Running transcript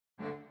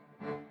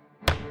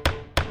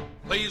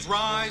Please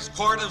rise.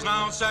 Court is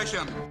now in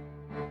session.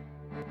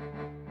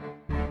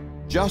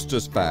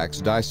 Justice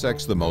Facts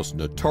dissects the most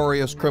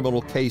notorious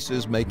criminal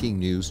cases making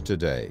news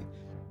today.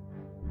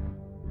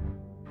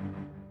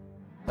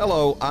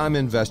 Hello, I'm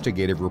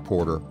investigative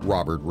reporter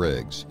Robert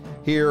Riggs,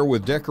 here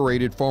with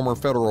decorated former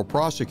federal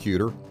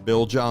prosecutor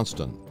Bill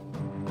Johnston.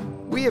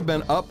 We have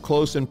been up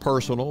close and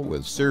personal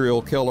with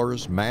serial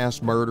killers,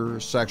 mass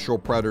murderers, sexual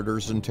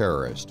predators, and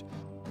terrorists.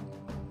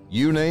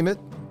 You name it,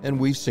 and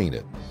we've seen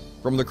it.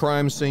 From the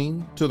crime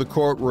scene, to the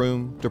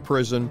courtroom, to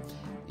prison,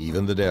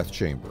 even the death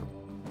chamber.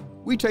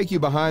 We take you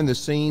behind the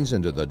scenes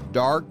into the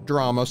dark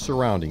drama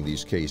surrounding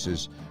these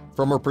cases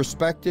from a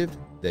perspective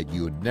that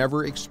you would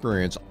never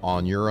experience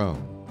on your own.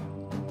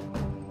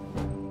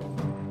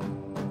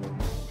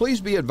 Please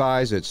be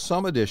advised that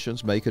some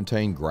editions may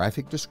contain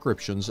graphic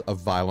descriptions of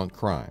violent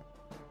crime.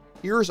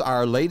 Here's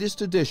our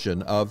latest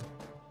edition of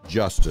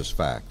Justice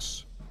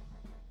Facts.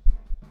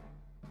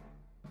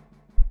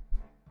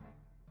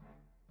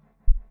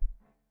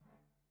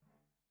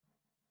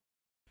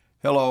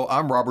 Hello,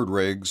 I'm Robert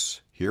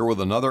Riggs, here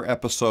with another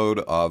episode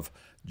of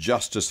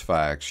Justice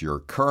Facts, your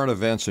current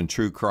events in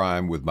true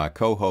crime with my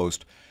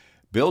co-host,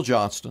 Bill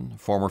Johnston,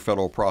 former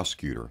federal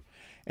prosecutor.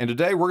 And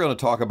today we're going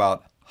to talk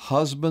about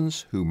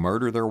husbands who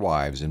murder their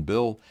wives. And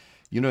Bill,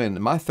 you know,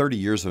 in my 30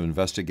 years of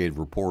investigative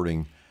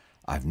reporting,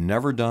 I've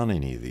never done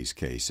any of these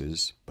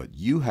cases, but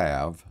you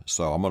have.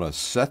 So I'm going to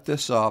set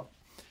this up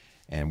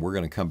and we're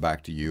going to come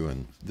back to you,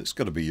 and this is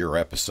going to be your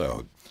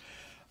episode.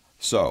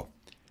 So,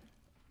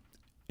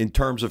 in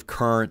terms of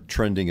current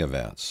trending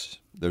events,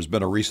 there's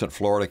been a recent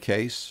Florida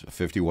case. A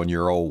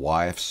 51-year-old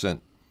wife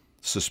sent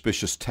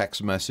suspicious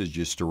text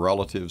messages to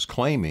relatives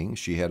claiming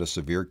she had a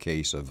severe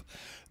case of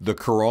the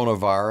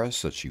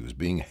coronavirus, that she was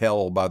being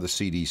held by the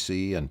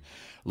CDC, and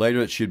later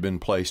that she'd been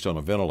placed on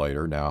a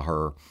ventilator. Now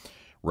her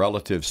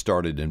relatives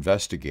started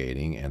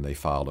investigating, and they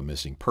filed a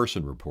missing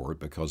person report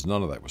because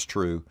none of that was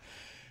true.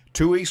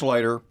 2 weeks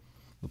later,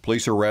 the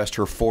police arrest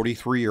her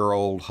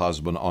 43-year-old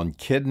husband on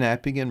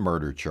kidnapping and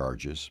murder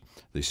charges.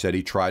 They said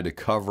he tried to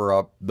cover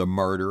up the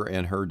murder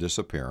and her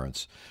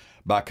disappearance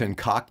by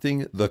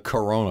concocting the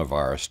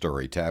coronavirus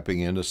story,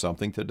 tapping into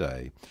something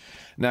today.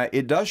 Now,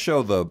 it does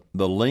show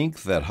the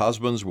length that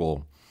husbands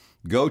will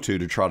go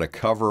to try to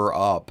cover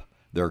up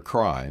their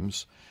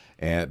crimes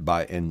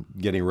and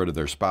getting rid of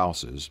their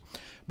spouses.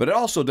 But it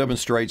also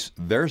demonstrates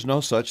there's no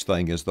such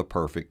thing as the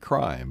perfect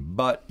crime.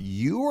 But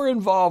you were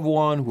involved in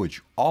one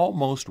which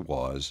almost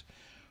was.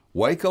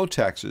 Waco,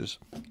 Texas,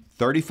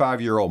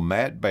 35-year-old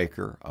Matt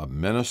Baker, a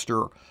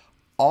minister,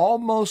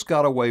 almost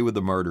got away with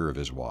the murder of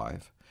his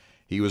wife.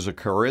 He was a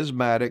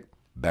charismatic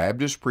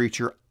Baptist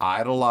preacher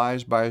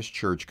idolized by his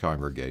church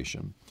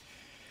congregation.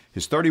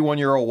 His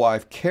 31-year-old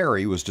wife,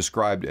 Kari, was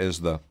described as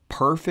the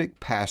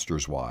perfect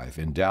pastor's wife,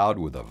 endowed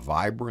with a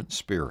vibrant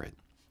spirit.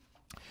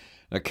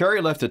 Now,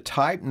 Kari left a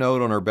typed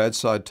note on her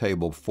bedside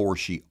table before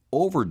she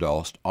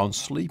overdosed on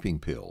sleeping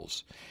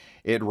pills.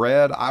 It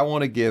read, "I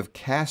want to give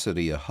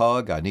Cassidy a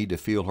hug. I need to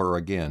feel her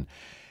again."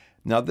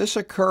 Now, this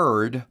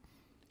occurred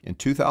in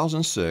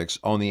 2006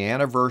 on the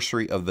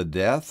anniversary of the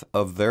death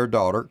of their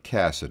daughter,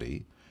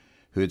 Cassidy,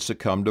 who had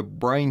succumbed to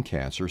brain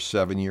cancer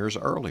 7 years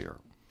earlier.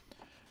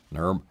 And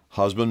her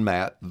husband,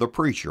 Matt, the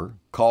preacher,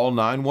 called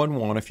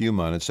 911 a few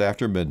minutes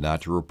after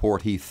midnight to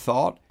report he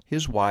thought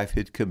his wife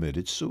had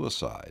committed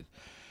suicide.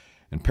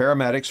 And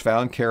paramedics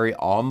found Kari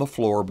on the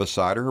floor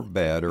beside her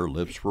bed. Her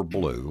lips were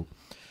blue.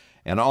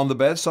 And on the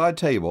bedside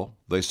table,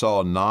 they saw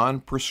a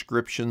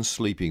non-prescription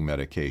sleeping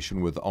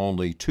medication with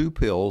only 2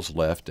 pills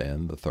left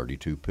in the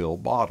 32-pill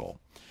bottle.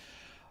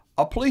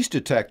 A police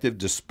detective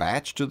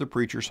dispatched to the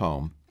preacher's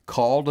home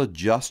called a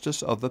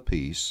justice of the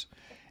peace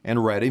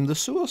and read him the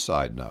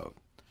suicide note.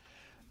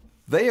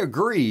 They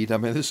agreed, I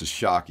mean, this is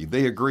shocking,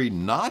 they agreed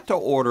not to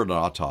order an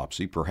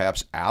autopsy,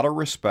 perhaps out of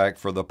respect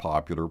for the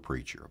popular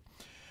preacher.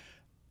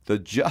 The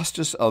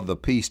justice of the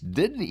peace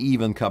didn't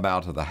even come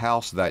out to the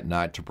house that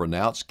night to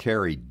pronounce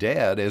Kari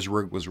dead, as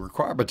was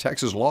required by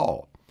Texas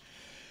law.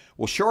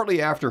 Well,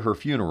 shortly after her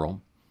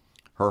funeral,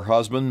 her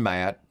husband,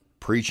 Matt,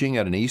 preaching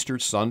at an Easter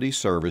Sunday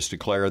service,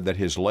 declared that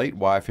his late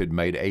wife had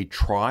made a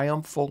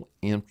triumphal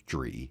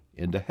entry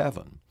into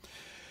heaven.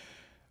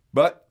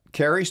 But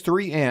Kari's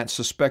 3 aunts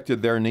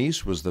suspected their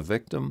niece was the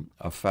victim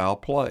of foul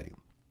play.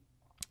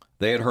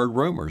 They had heard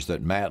rumors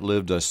that Matt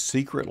lived a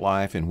secret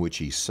life in which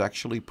he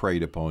sexually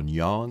preyed upon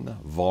young,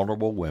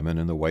 vulnerable women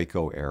in the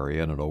Waco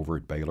area and over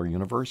at Baylor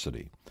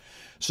University.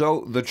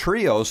 So the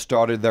trio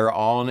started their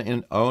own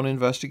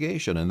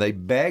investigation, and they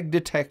begged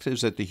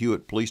detectives at the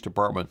Hewitt Police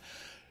Department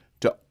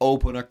to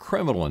open a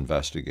criminal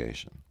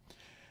investigation.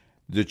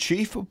 The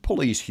chief of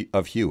police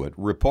of Hewitt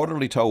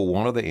reportedly told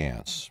one of the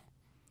aunts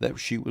that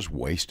she was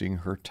wasting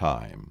her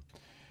time.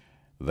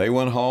 They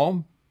went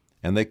home,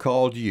 and they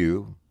called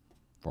you,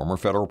 former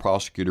federal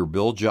prosecutor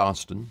Bill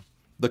Johnston,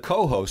 the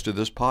co-host of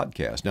this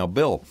podcast. Now,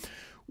 Bill,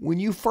 when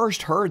you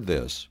first heard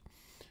this,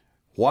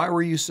 why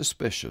were you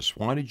suspicious?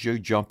 Why did you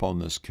jump on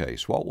this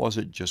case? What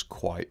wasn't just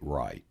quite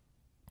right?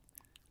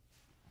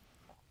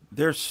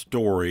 Their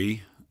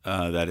story,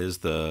 that is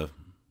the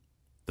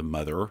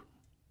mother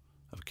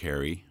of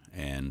Kari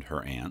and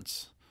her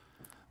aunts.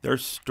 Their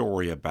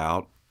story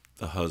about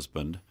the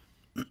husband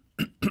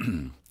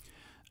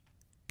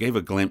gave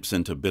a glimpse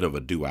into a bit of a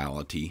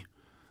duality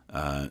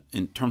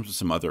in terms of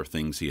some other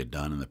things he had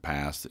done in the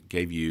past that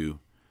gave you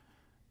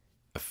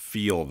a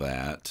feel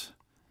that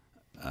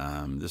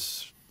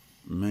this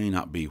may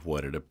not be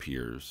what it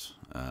appears.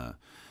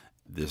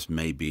 This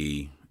may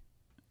be,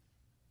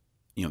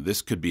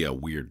 this could be a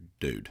weird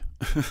dude,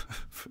 to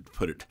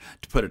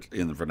put it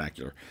in the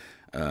vernacular.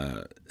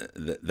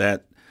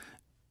 That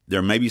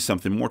there may be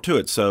something more to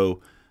it.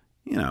 So,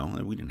 we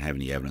didn't have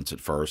any evidence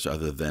at first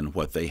other than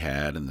what they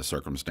had and the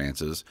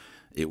circumstances.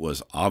 It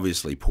was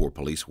obviously poor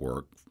police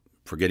work,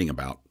 forgetting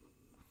about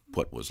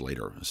what was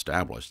later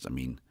established. I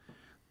mean,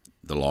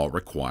 the law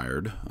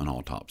required an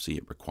autopsy.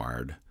 It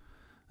required,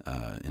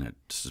 in a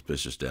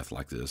suspicious death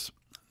like this,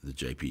 the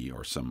JP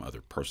or some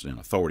other person in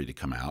authority to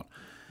come out.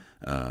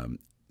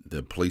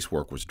 The police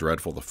work was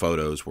dreadful. The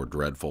photos were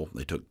dreadful.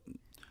 They took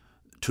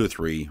 2 or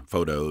 3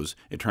 photos.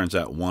 It turns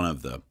out one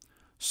of the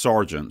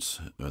sergeants,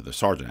 the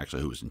sergeant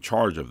actually who was in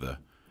charge of the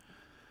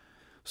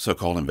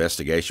so-called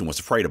investigation, was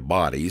afraid of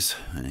bodies,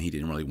 and he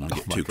didn't really want to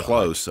get too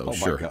close. So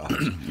sure,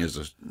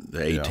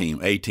 the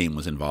A team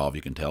was involved.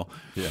 You can tell.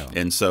 Yeah.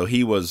 And so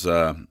he was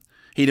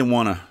he didn't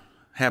want to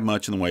have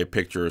much in the way of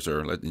pictures,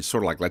 or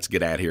sort of like, let's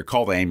get out of here.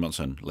 Call the ambulance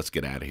and let's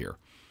get out of here.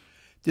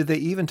 Did they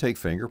even take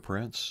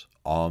fingerprints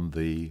on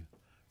the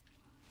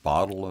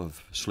bottle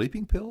of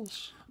sleeping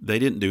pills? They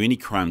didn't do any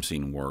crime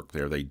scene work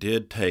there. They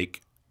did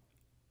take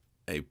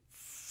a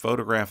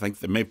photograph. I think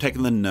they may have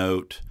taken the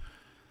note.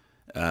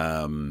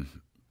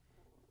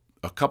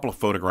 A couple of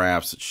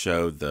photographs that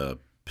showed the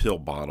pill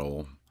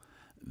bottle.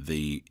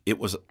 That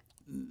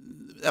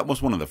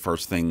was one of the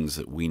first things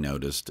that we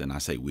noticed, and I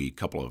say we, a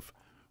couple of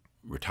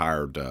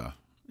retired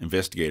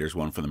investigators,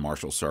 one from the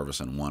Marshal Service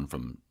and one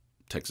from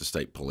Texas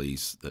State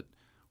Police, that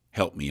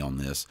helped me on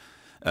this.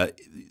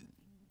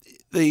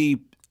 The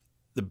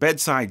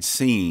bedside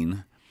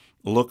scene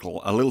looked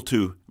a little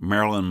too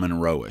Marilyn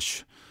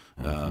Monroe-ish.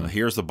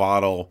 Here's the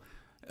bottle,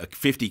 a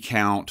 50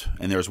 count,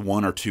 and there's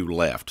 1 or 2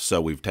 left.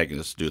 So we've taken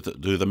this, do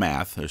the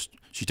math.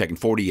 She's taken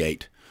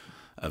 48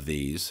 of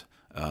these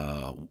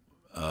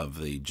of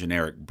the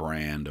generic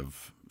brand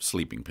of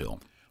sleeping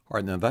pill. All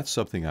right, now that's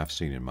something I've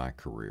seen in my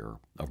career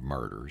of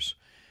murders.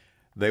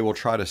 They will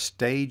try to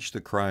stage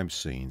the crime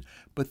scene,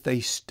 but they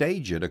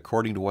stage it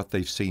according to what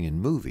they've seen in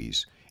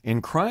movies.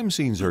 And crime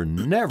scenes are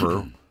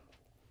never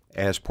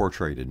as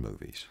portrayed in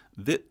movies.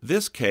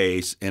 This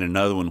case and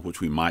another one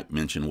which we might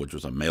mention, which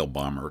was a mail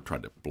bomber who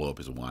tried to blow up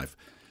his wife,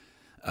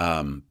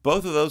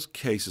 both of those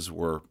cases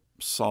were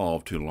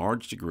solved to a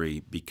large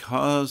degree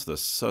because the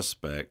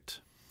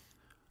suspect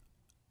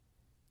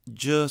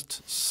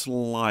just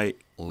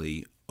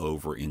slightly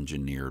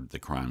over-engineered the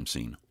crime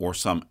scene or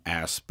some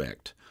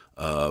aspect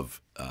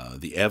of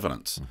the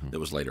evidence that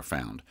was later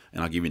found.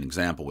 And I'll give you an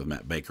example with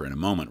Matt Baker in a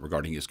moment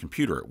regarding his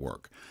computer at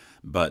work.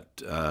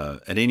 But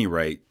at any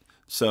rate,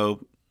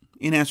 so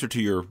in answer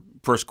to your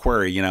first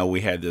query,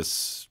 we had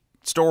this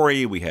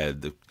story. We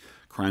had the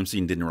crime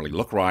scene didn't really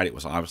look right. It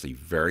was obviously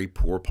very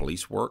poor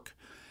police work.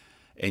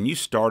 And you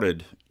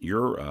started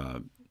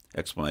your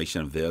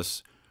explanation of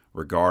this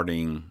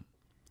regarding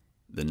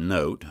the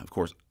note. Of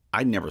course,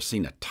 I'd never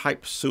seen a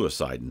typed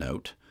suicide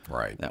note.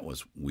 Right. That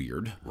was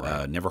weird.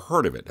 Right. Never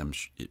heard of it.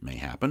 It may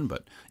happen,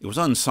 but it was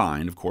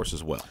unsigned, of course,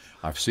 as well.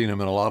 I've seen them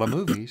in a lot of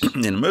movies.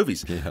 In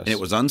movies. Yes. And it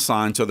was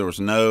unsigned, so there was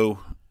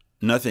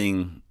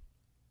nothing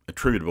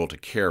attributable to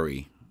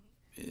Kari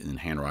in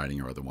handwriting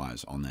or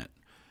otherwise on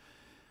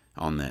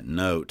that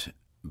note.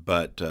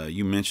 But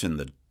you mentioned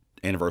the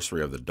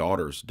anniversary of the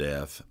daughter's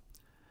death,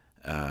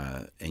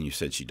 and you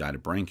said she died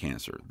of brain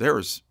cancer. There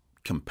is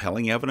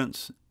compelling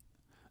evidence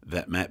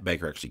that Matt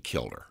Baker actually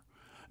killed her.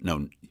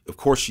 No, of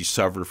course she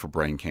suffered from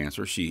brain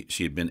cancer. She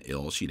had been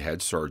ill. She'd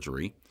had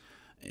surgery.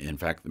 In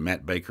fact,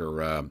 Matt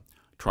Baker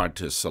tried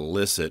to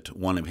solicit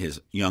one of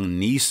his young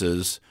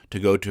nieces to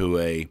go to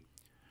a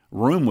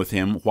room with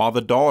him while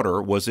the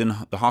daughter was in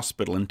the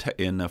hospital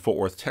in Fort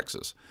Worth,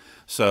 Texas.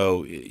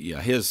 So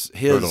yeah, his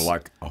go to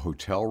like a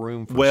hotel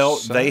room.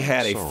 They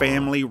had a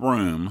family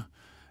room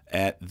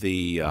at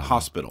the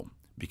hospital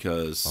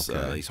because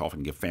he's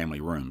often give family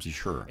rooms.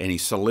 Sure. And he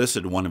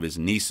solicited one of his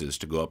nieces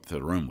to go up to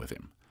the room with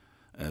him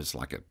as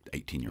like an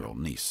 18-year-old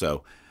niece.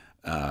 So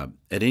at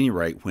any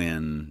rate,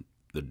 when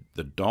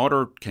the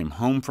daughter came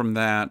home from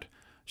that,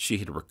 she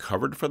had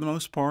recovered for the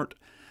most part.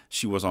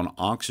 She was on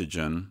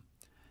oxygen.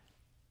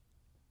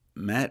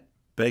 Matt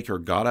Baker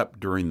got up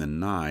during the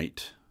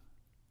night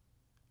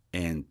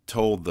and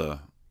told the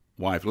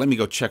wife, let me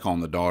go check on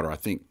the daughter. I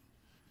think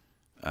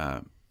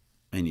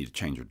they need to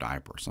change her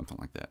diaper or something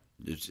like that.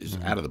 It's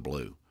out of the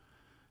blue.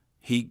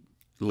 He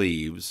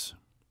leaves.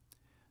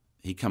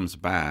 He comes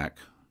back.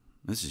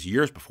 This is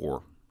years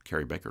before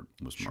Kari Baker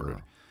was murdered.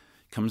 Sure.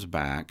 Comes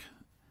back,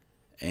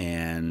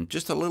 and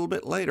just a little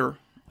bit later,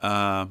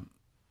 happened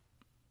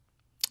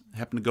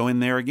to go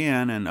in there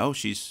again, and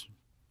she's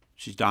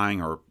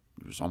dying or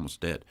was almost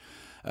dead.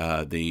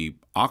 The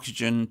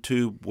oxygen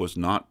tube was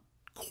not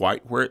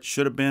quite where it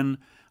should have been.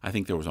 I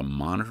think there was a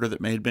monitor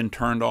that may have been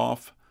turned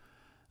off.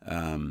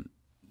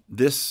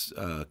 This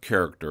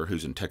character,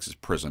 who's in Texas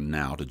prison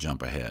now, to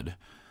jump ahead,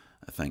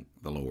 thank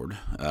the Lord,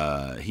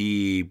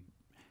 he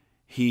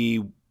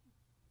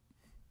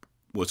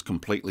was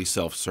completely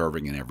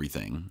self-serving in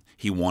everything.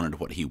 He wanted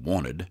what he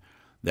wanted.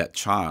 That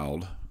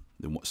child,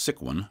 the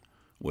sick one,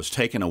 was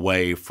taken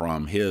away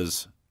from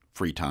his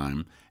free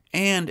time.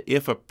 And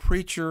if a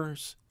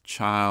preacher's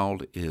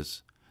child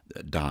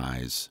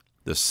dies,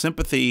 the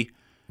sympathy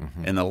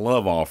and the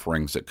love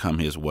offerings that come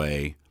his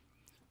way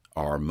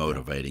are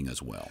motivating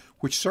as well.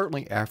 Which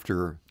certainly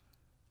after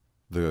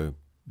the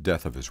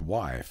death of his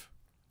wife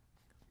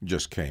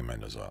just came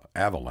in as an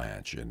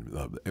avalanche and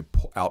the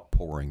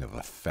outpouring of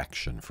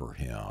affection for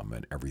him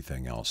and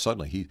everything else.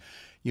 Suddenly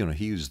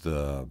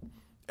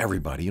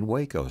everybody in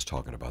Waco is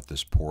talking about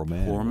this poor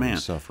man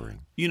who's suffering.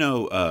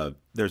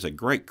 There's a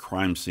great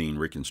crime scene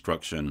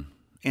reconstruction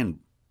and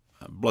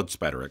blood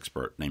spatter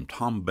expert named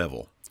Tom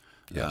Bevel.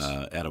 Yes.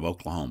 Out of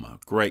Oklahoma.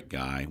 Great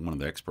guy, one of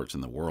the experts in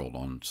the world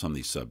on some of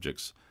these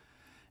subjects.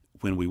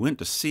 When we went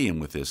to see him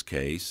with this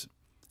case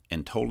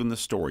and told him the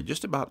story,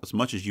 just about as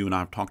much as you and I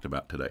have talked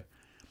about today,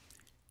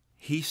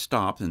 he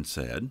stopped and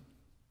said,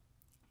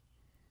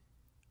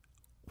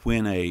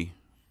 when a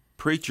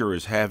preacher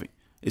is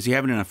he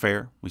having an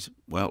affair? We said,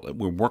 well,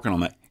 we're working on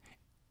that.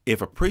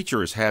 If a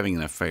preacher is having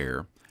an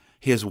affair,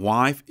 his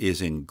wife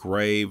is in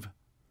grave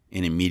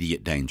and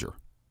immediate danger.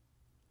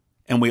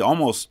 And we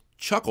almost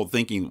chuckled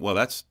thinking, well,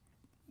 that's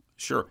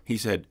sure. He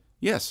said,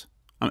 yes.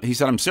 He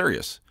said, I'm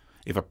serious.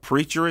 If a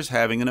preacher is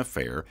having an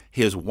affair,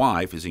 his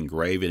wife is in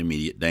grave and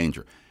immediate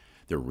danger.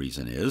 The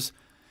reason is,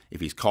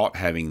 if he's caught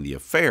having the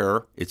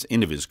affair, it's the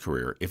end of his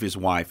career. If his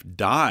wife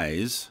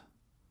dies,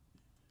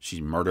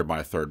 she's murdered by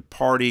a third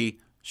party,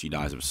 she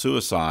dies of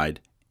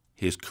suicide,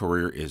 his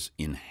career is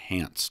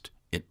enhanced.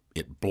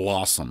 It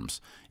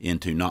blossoms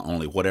into not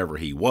only whatever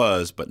he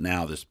was, but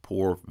now this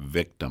poor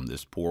victim,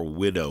 this poor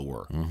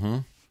widower. Mm-hmm.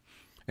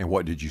 And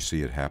what did you see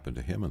had happened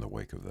to him in the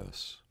wake of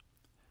this?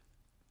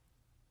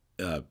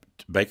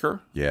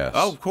 Baker? Yes.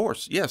 Oh, of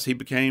course. Yes, he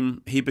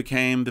became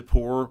the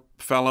poor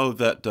fellow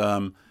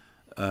that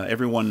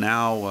everyone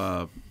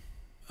now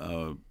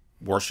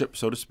worship,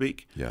 so to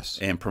speak. Yes.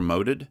 And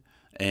promoted.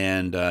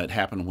 And it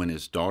happened when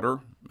his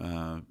daughter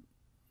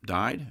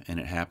died, and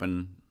it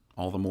happened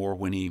all the more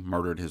when he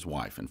murdered his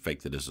wife and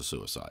faked it as a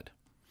suicide.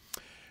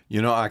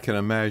 I can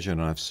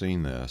imagine, I've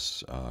seen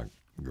this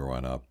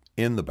growing up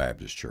in the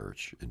Baptist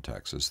church in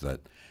Texas,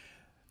 that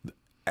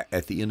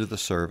at the end of the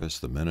service,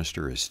 the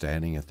minister is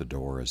standing at the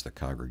door as the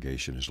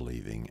congregation is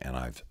leaving, and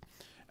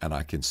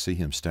I can see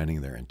him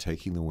standing there and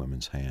taking the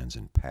women's hands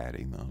and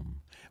patting them,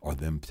 or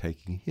them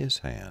taking his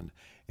hand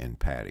and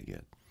patting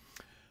it.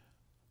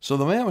 So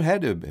the man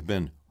had to have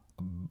been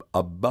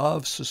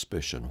above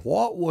suspicion.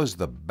 What was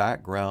the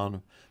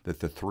background that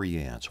the three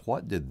aunts,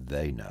 what did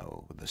they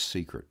know, the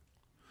secret?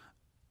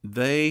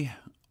 They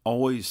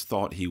always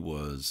thought he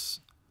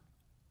was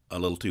a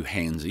little too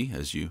handsy,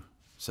 as you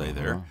say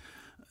there,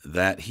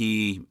 that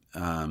he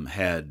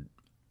had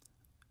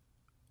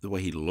the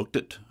way he looked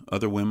at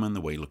other women, the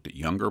way he looked at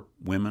younger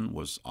women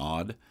was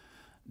odd.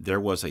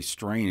 There was a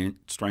strange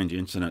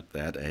incident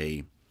that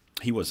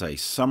he was a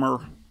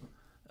summer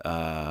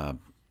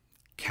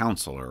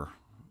counselor,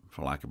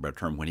 for lack of a better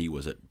term, when he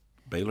was at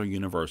Baylor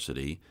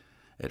University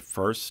at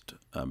First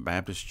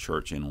Baptist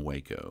Church in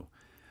Waco.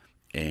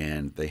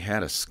 And they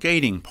had a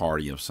skating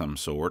party of some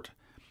sort,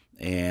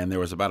 and there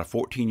was about a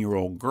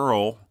 14-year-old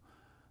girl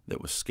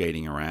that was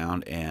skating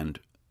around, and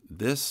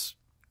this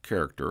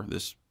character,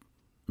 this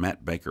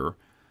Matt Baker,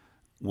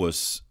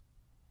 was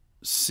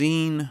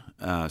seen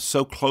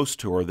so close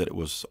to her that it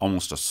was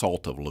almost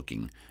assaultive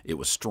looking. It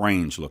was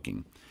strange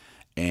looking,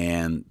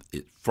 and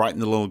it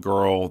frightened the little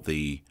girl.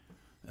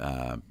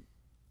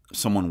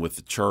 Someone with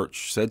the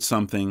church said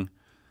something,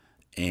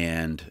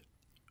 and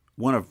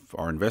one of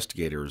our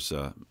investigators,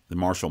 the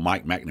Marshal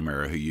Mike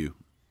McNamara,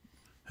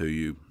 who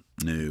you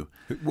knew,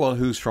 well,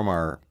 who's from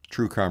our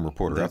True Crime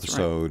Reporter That's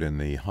episode in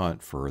the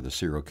hunt for the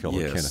serial killer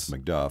Yes.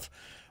 Kenneth McDuff.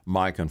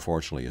 Mike,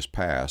 unfortunately, has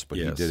passed, but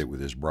he Yes. did it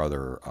with his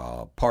brother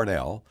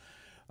Parnell,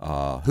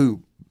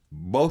 who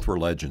both were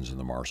legends in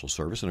the Marshal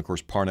Service. And, of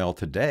course, Parnell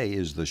today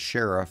is the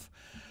sheriff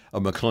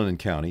of McLennan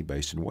County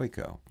based in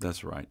Waco.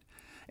 That's right.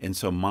 And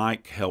so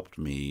Mike helped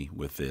me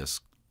with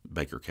this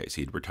Baker case.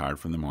 He'd retired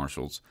from the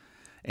Marshals,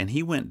 and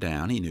he went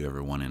down. He knew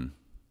everyone in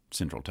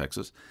Central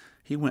Texas.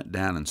 He went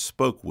down and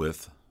spoke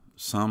with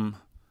some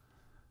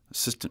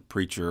assistant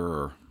preacher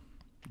or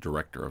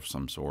director of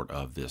some sort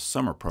of this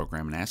summer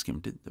program and asked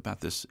him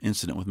about this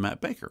incident with Matt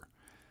Baker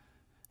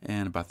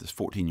and about this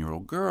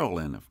 14-year-old girl,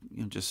 and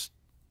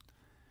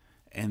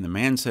and the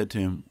man said to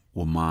him,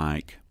 "Well,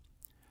 Mike,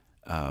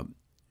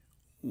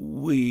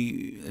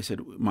 Mike said,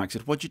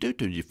 what'd you do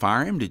to him? Did you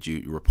fire him? Did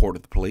you report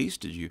to the police?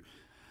 Did you?"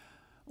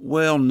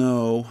 "Well,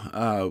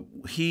 no.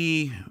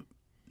 He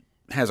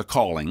has a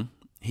calling.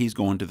 He's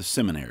going to the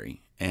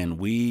seminary, and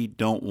we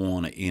don't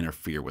want to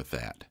interfere with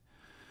that.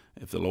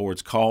 If the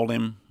Lord's called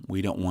him,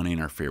 we don't want to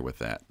interfere with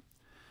that."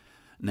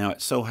 Now,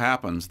 it so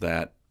happens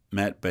that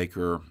Matt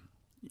Baker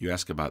you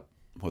ask about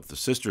what the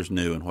sisters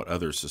knew and what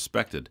others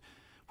suspected.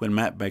 When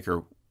Matt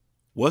Baker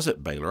was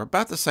at Baylor,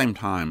 about the same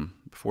time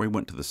before he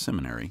went to the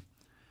seminary,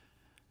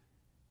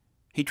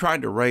 he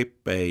tried to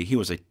rape he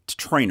was a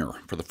trainer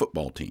for the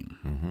football team.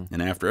 Mm-hmm.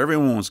 And after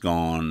everyone was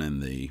gone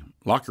and the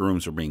locker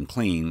rooms were being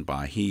cleaned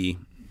by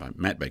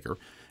Matt Baker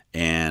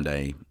and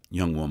a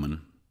young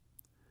woman,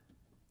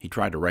 he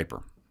tried to rape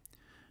her.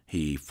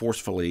 He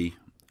forcefully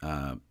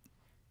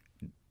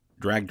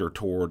dragged her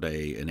toward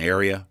an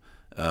area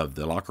of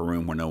the locker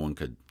room where no one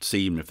could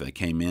see him if they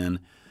came in.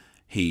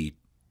 He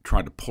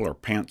tried to pull her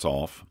pants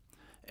off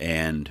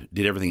and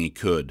did everything he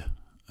could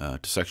to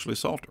sexually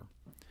assault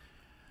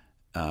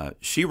her.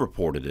 She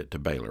reported it to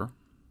Baylor,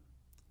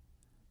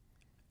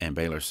 and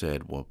Baylor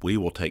said, well, we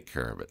will take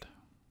care of it.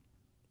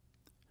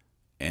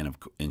 And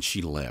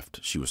she left.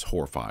 She was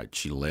horrified.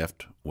 She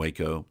left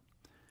Waco.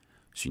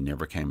 She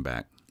never came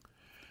back.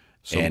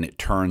 And it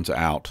turns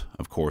out,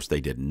 of course,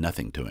 they did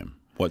nothing to him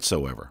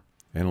whatsoever.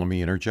 And let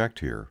me interject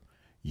here.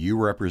 You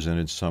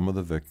represented some of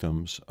the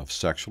victims of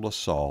sexual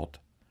assault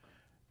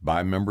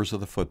by members of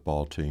the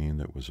football team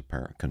that was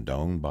apparently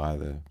condoned by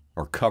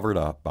or covered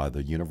up by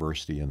the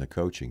university and the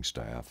coaching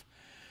staff.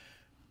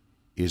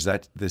 Is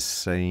that the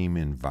same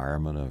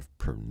environment of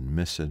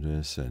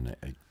permissiveness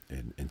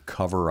and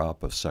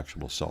cover-up of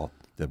sexual assault?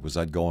 Was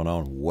that going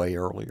on way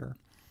earlier?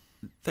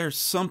 There's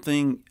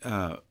something,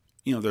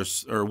 there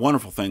are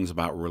wonderful things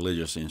about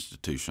religious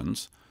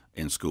institutions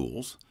and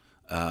schools.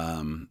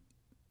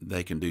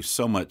 They can do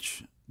so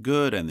much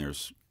good, and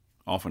there's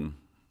often,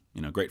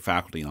 great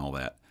faculty and all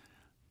that.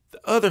 The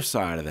other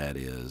side of that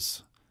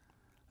is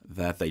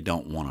that they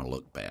don't want to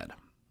look bad.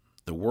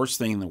 The worst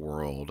thing in the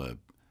world a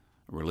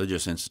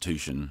religious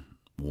institution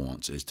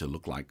wants is to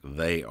look like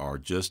they are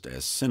just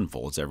as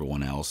sinful as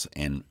everyone else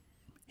and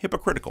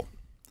hypocritical.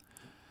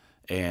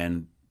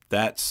 And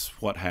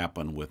that's what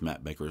happened with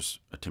Matt Baker's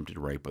attempted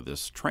rape of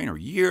this trainer.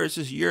 This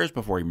is years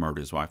before he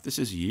murdered his wife. This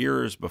is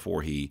years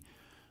before he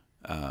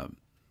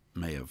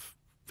may have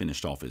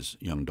finished off his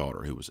young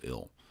daughter who was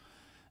ill.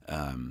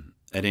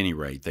 At any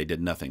rate, they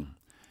did nothing.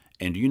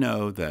 And you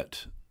know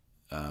that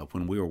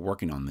when we were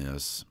working on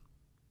this,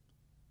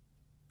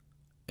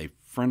 a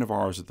friend of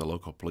ours at the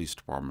local police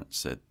department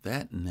said,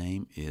 that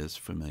name is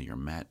familiar,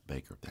 Matt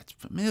Baker. That's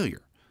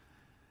familiar.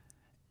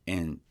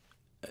 And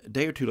a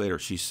day or two later,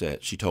 she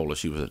told us,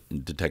 she was a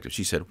detective,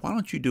 she said, why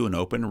don't you do an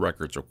open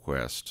records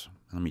request?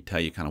 Let me tell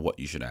you kind of what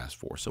you should ask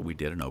for. So we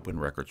did an open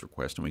records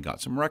request, and we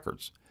got some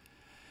records.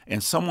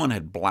 And someone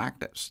had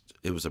blacked it.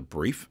 It was a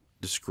brief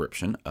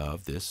description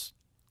of this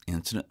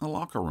incident in the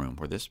locker room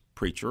where this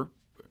preacher,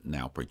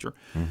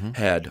 mm-hmm.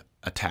 had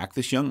attacked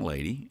this young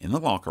lady in the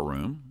locker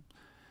room.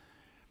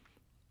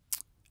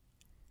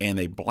 And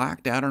they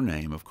blacked out her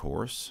name, of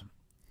course,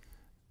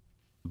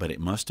 but it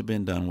must have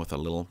been done with a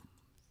little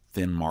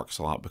thin mark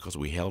slot because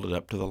we held it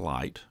up to the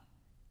light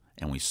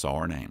and we saw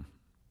her name.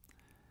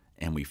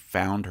 And we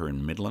found her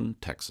in Midland,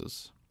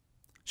 Texas.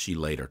 She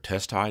later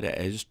testified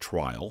at his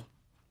trial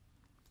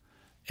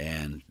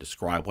and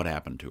described what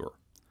happened to her.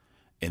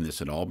 And this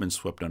had all been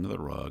swept under the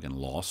rug and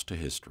lost to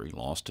history,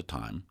 lost to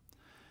time.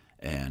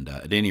 And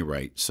at any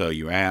rate, so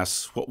you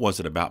ask, what was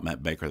it about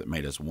Matt Baker that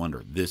made us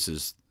wonder?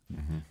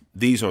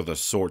 These are the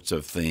sorts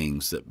of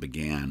things that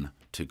began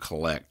to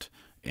collect.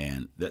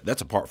 And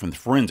that's apart from the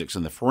forensics.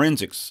 And the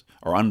forensics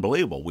are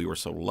unbelievable. We were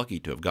so lucky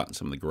to have gotten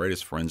some of the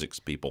greatest forensics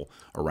people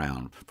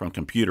around, from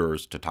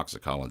computers to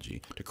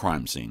toxicology to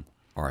crime scene.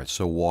 All right,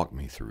 so walk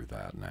me through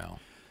that now,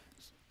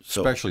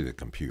 especially the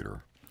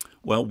computer.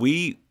 Well,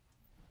 we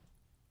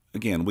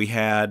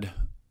had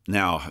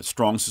now a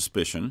strong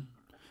suspicion.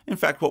 In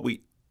fact,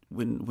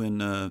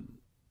 when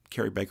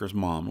Kari Baker's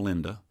mom,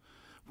 Linda,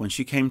 when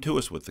she came to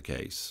us with the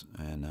case,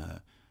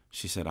 and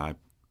she said, I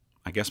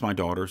guess my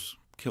daughter's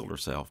killed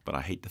herself, but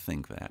I hate to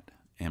think that.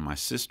 And my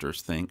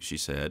sisters think, she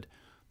said,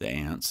 the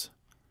aunts,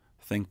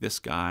 think this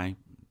guy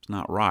is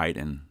not right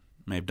and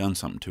may have done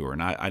something to her.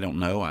 And I don't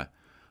know. I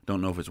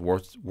don't know if it's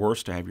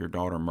worse to have your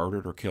daughter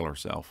murdered or kill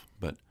herself.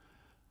 But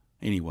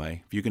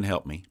anyway, if you can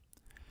help me.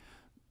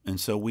 And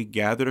so we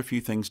gathered a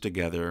few things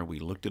together. We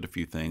looked at a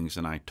few things,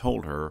 and I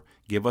told her,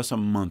 give us a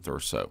month or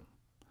so,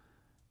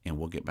 and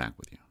we'll get back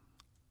with you.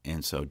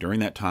 And so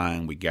during that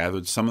time, we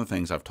gathered some of the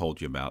things I've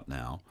told you about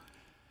now,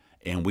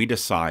 and we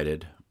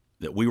decided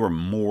that we were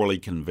morally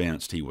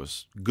convinced he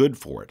was good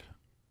for it,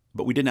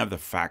 but we didn't have the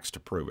facts to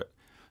prove it.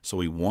 So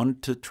we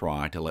wanted to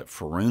try to let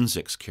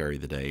forensics carry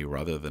the day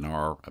rather than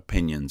our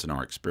opinions and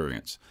our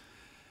experience.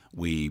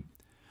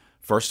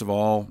 First of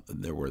all,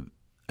 there were,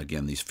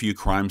 again, these few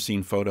crime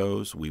scene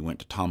photos. We went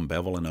to Tom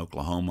Bevel in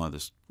Oklahoma,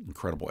 this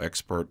incredible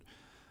expert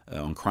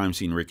on crime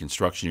scene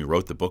reconstruction. He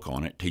wrote the book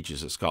on it,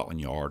 teaches at Scotland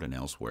Yard and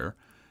elsewhere.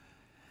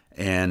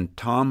 And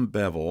Tom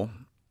Bevel,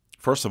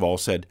 first of all,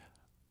 said,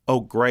 oh,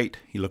 great.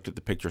 He looked at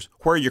the pictures.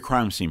 Where are your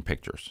crime scene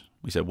pictures?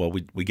 We said, well,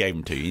 we gave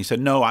them to you. He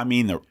said, no, I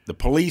mean the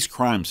police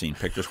crime scene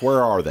pictures.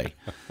 Where are they?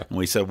 And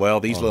we said,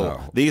 well, these little,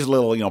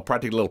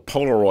 practically little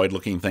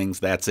Polaroid-looking things,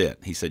 that's it.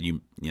 He said,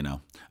 you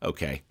know,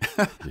 okay.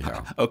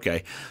 Yeah.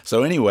 Okay.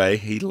 So anyway,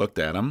 he looked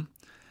at them,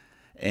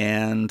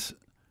 and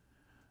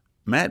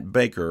Matt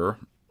Baker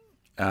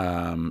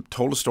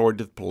told a story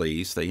to the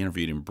police. They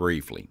interviewed him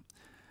briefly.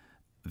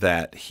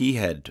 That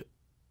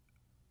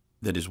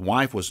his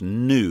wife was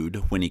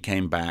nude when he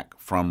came back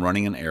from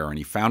running an errand.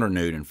 He found her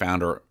nude and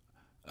found her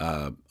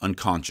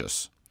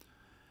unconscious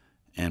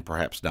and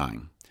perhaps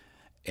dying,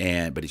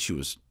 but she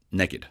was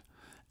naked.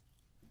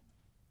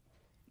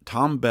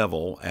 Tom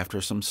Bevel,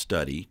 after some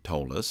study,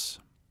 told us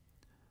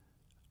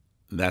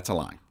that's a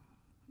lie.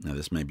 Now,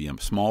 this may be a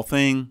small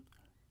thing.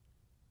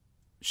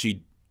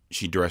 She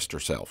dressed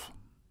herself.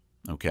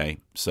 Okay,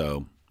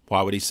 so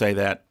why would he say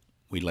that?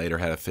 We later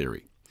had a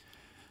theory.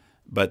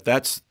 But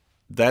that's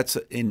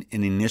an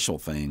initial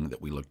thing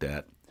that we looked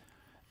at.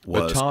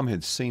 But Tom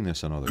had seen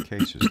this in other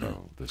cases,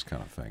 though, this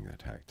kind of thing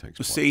that takes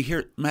place. See,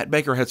 here, Matt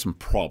Baker had some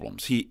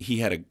problems. He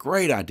had a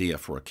great idea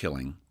for a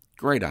killing,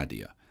 great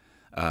idea.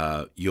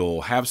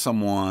 You'll have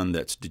someone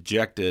that's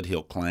dejected.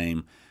 He'll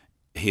claim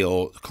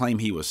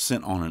he was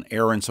sent on an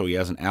errand, so he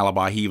has an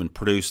alibi. He even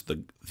produced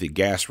the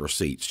gas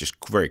receipts just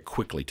very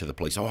quickly to the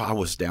police. Oh, I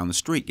was down the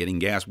street getting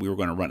gas. We were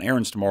going to run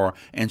errands tomorrow,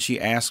 and she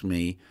asked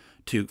me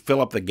to fill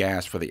up the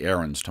gas for the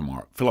errands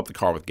tomorrow, fill up the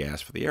car with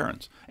gas for the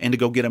errands, and to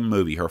go get a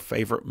movie, her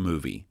favorite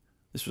movie.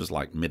 This was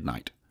like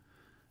midnight.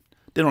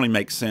 Didn't really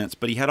make sense,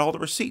 but he had all the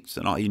receipts,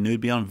 and he knew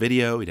it'd be on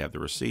video. He'd have the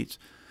receipts.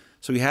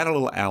 So he had a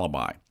little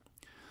alibi.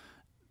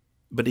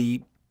 But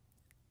he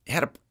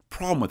had a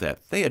problem with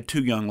that. They had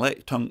two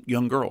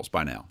young girls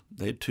by now.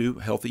 They had two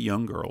healthy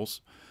young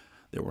girls.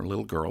 They were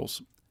little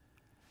girls.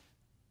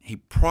 He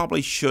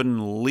probably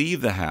shouldn't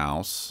leave the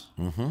house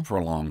for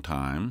a long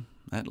time.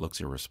 That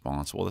looks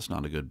irresponsible. That's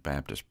not a good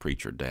Baptist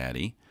preacher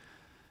daddy.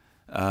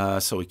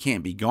 So he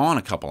can't be gone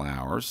a couple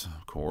hours,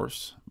 of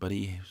course, but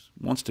he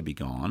wants to be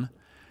gone.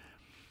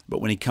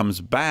 But when he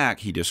comes back,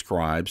 he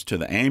describes to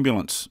the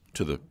ambulance,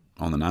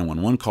 on the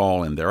 911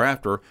 call and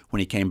thereafter, when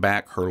he came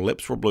back, her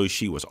lips were blue.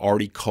 She was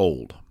already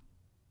cold.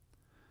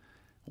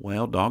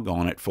 Well,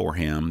 doggone it for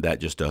him, that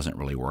just doesn't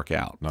really work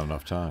out. Not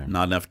enough time.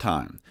 Not enough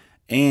time.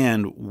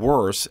 And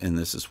worse, and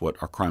this is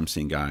what our crime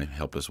scene guy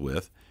helped us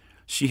with,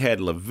 she had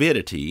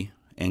lividity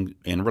and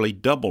really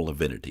double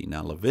lividity.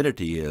 Now,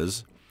 lividity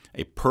is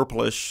a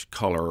purplish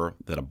color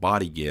that a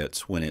body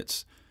gets when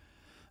it's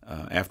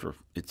after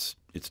it's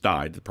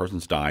died, the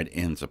person's died,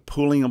 and it's a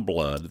pooling of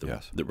blood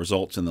that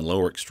results in the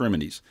lower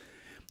extremities.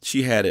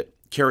 She had it.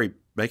 Kari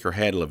Baker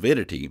had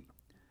lividity,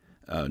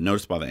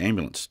 noticed by the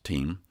ambulance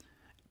team,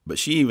 but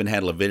she even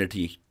had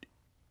lividity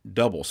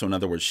double. So in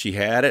other words, she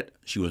had it,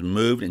 she was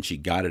moved, and she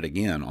got it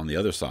again on the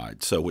other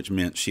side. So which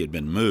meant she had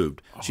been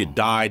moved. She had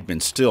died,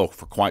 been still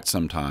for quite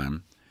some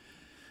time,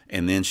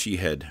 and then she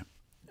had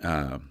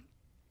been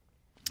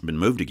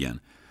moved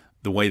again.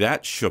 The way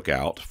that shook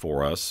out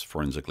for us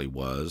forensically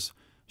was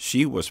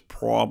she was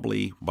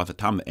probably, by the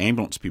time the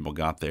ambulance people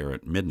got there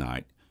at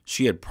midnight,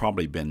 she had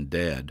probably been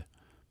dead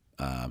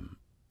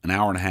an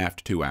hour and a half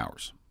to 2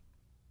 hours.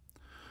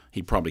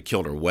 He probably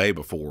killed her way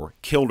before,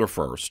 killed her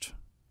first,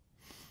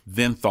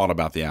 then thought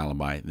about the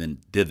alibi, then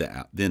did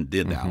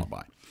the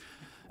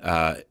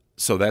alibi.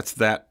 So that's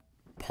that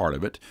part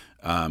of it.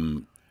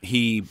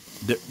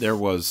 There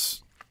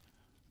was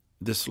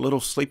this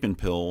little sleeping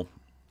pill.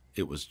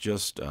 It was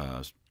just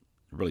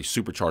really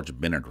supercharged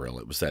Benadryl.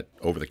 It was that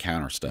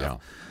over-the-counter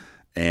stuff.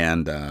 Yeah.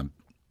 And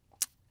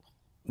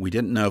we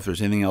didn't know if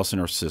there's anything else in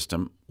her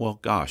system. Well,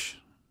 gosh,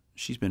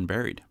 she's been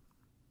buried.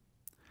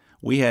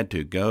 We had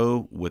to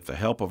go with the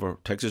help of a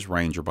Texas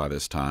Ranger by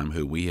this time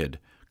who we had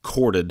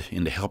courted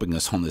into helping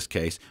us on this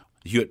case.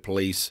 The Hewitt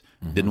police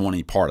didn't want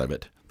any part of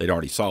it. They'd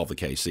already solved the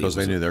case. Because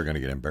they knew they were going to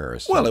get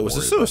embarrassed. Well, it was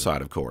a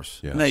suicide, of course.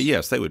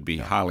 Yes, they would be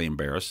highly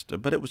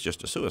embarrassed, but it was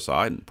just a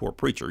suicide, and poor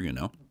preacher, you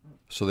know.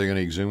 So they're going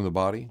to exhume the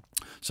body?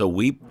 So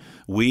we,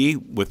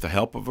 with the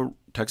help of a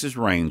Texas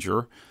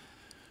Ranger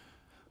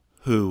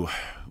who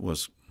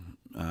was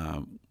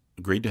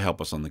agreed to help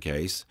us on the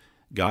case,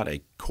 got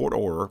a court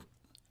order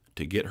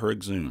to get her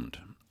exhumed.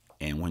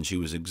 And when she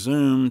was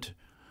exhumed,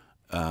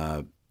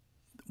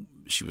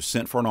 she was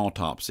sent for an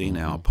autopsy.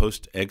 Now,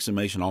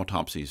 post-exhumation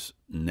autopsies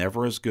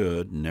never as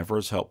good, never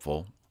as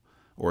helpful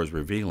or as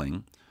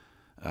revealing,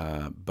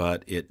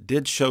 but it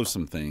did show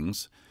some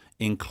things,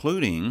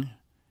 including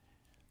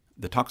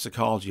the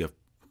toxicology of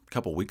a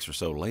couple weeks or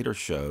so later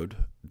showed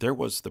there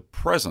was the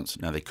presence.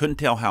 Now, they couldn't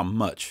tell how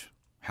much,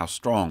 how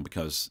strong,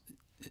 because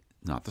it's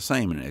not the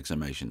same in an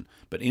exhumation,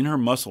 but in her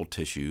muscle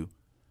tissue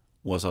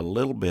was a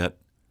little bit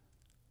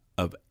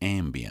of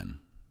Ambien,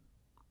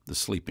 the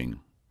sleeping,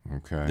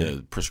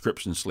 the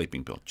prescription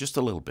sleeping pill, just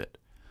a little bit.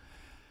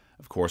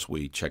 Of course,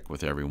 we checked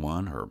with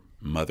everyone, her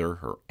mother,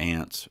 her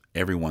aunts,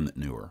 everyone that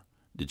knew her.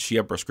 Did she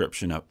have a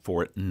prescription up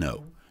for it?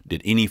 No.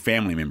 Did any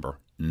family member?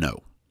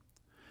 No.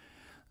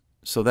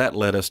 So that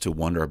led us to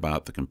wonder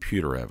about the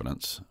computer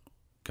evidence.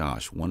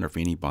 Gosh, wonder if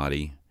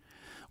anybody...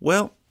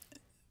 Well,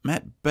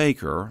 Matt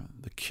Baker,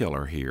 the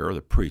killer here,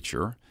 the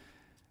preacher,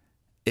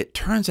 it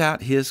turns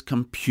out his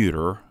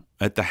computer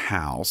at the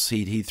house,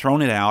 he'd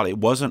thrown it out. It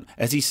wasn't,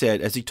 as he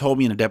said, as he told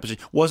me in a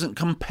deposition, wasn't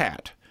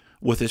compat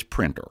with his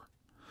printer.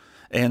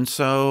 And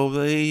so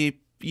they,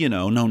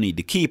 no need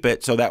to keep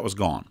it, so that was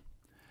gone.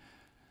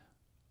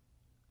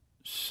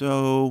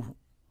 So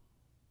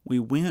we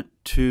went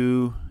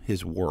to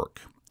his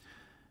work,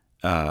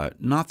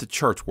 not the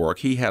church work.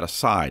 He had a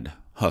side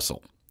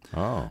hustle.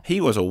 Oh. He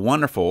was a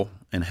wonderful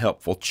and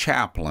helpful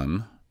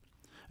chaplain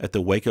at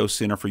the Waco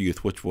Center for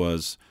Youth, which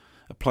was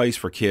a place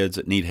for kids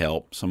that need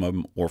help. Some of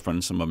them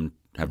orphans, some of them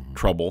have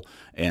trouble,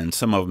 and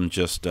some of them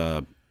just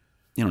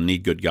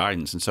need good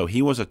guidance. And so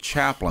he was a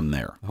chaplain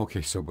there.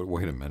 Okay, but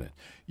wait a minute.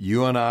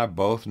 You and I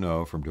both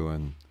know from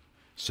doing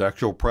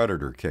sexual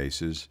predator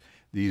cases,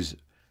 this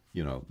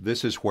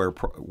is where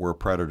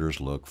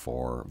predators look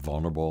for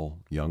vulnerable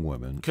young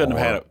women. Couldn't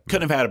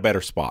have had a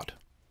better spot.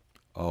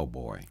 Oh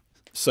boy.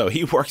 So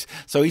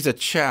he's a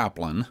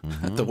chaplain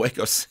at the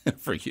Waco Center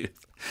for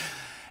Youth.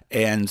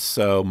 And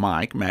so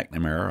Mike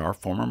McNamara, our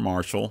former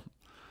marshal,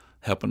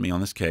 helping me on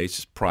this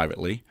case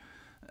privately,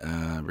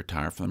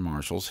 retired from the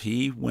marshals,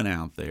 he went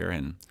out there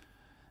and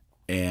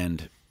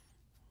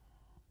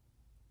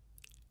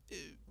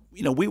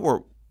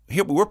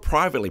we're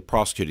privately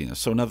prosecuting this.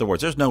 So in other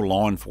words, there's no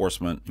law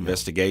enforcement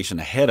investigation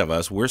ahead of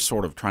us. We're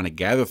sort of trying to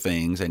gather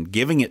things and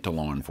giving it to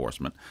law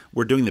enforcement.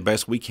 We're doing the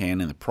best we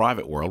can in the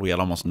private world. We had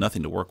almost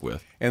nothing to work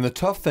with. And the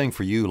tough thing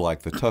for you,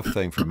 like the tough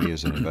thing for me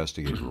as an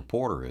investigative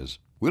reporter, is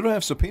we don't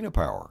have subpoena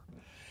power.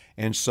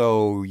 And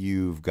so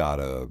you've got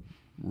to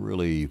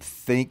really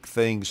think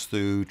things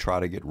through, try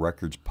to get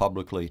records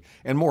publicly,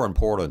 and more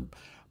important,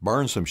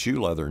 burn some shoe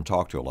leather and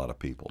talk to a lot of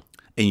people.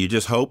 And you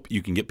just hope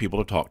you can get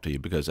people to talk to you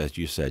because, as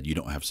you said, you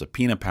don't have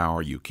subpoena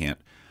power. You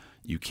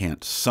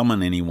can't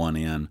summon anyone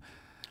in.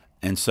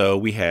 And so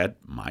we had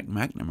Mike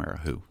McNamara,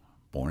 who,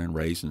 born and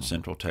raised in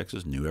Central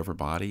Texas, knew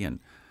everybody, and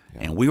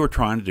we were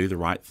trying to do the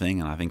right thing.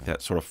 And I think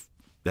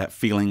that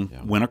feeling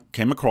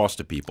came across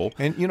to people.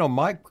 And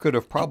Mike could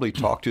have probably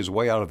talked his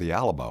way out of the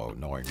Alamo,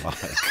 knowing Mike.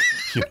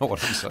 You know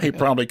what I'm saying? He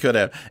probably could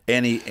have,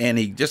 and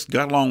he just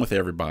got along with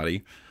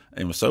everybody,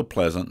 and was so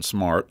pleasant and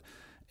smart.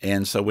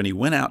 And so when he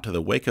went out to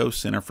the Waco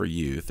Center for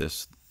Youth,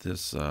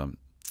 this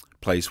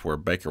place where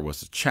Baker was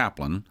the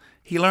chaplain,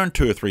 he learned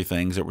 2 or 3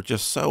 things that were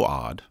just so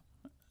odd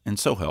and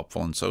so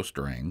helpful and so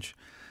strange.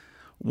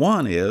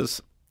 One is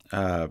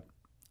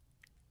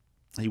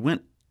he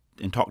went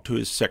and talked to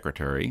his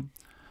secretary,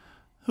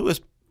 who was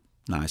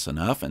nice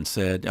enough, and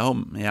said,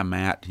 "Oh, yeah,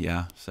 Matt,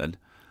 yeah," said,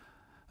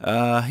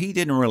 he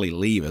didn't really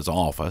leave his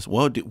office.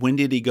 Well, when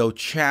did he go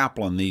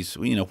chaplain these,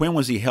 when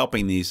was he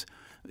helping these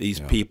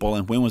people,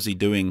 and when was he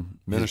doing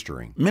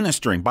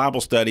ministering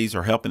Bible studies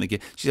or helping the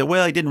kids? She said,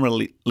 well, he didn't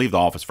really leave the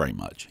office very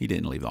much.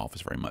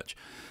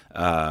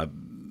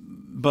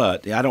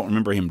 But I don't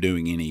remember him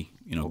doing any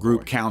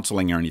group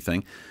counseling or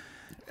anything.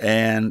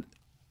 And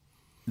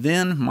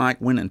then Mike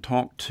went and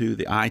talked to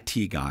the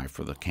IT guy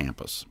for the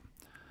campus,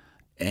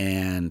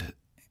 and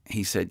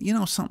he said,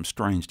 something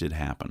strange did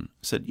happen.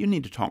 He said, you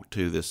need to talk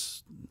to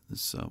this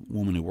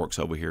woman who works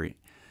over here.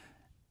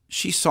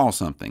 She saw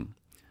something.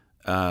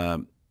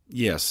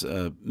 Yes,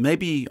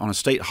 maybe on a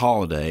state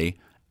holiday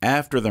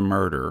after the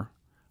murder,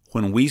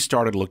 when we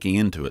started looking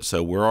into it,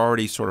 so we're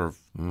already sort of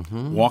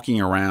walking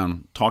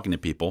around talking to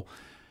people,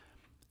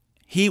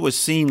 he was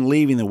seen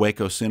leaving the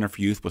Waco Center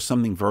for Youth with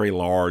something very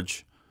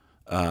large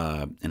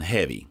and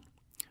heavy.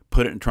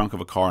 Put it in the trunk of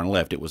a car and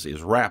left. It was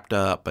wrapped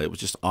up, but it was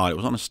just odd. It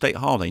was on a state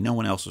holiday. No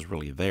one else was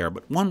really there,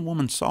 but one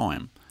woman saw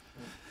him.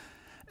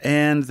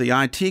 And the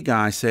IT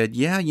guy said,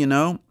 yeah,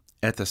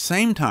 at the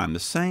same time, the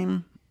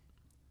same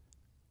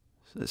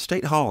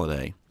state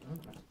holiday,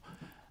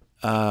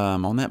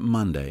 on that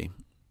Monday,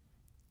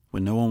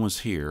 when no one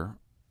was here,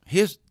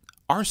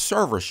 our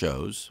server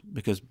shows,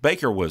 because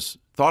Baker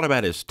thought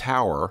about his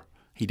tower,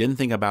 he didn't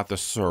think about the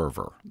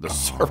server.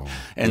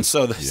 And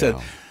so they said,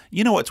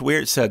 what's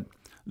weird? It said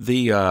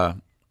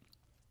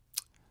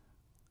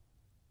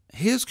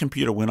his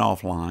computer went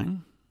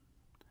offline,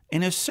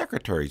 and his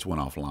secretary's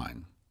went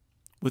offline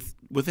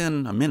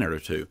within a minute or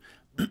two,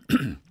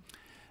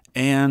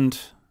 and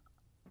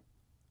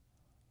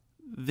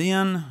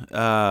then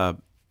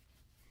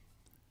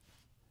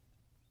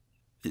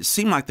it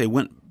seemed like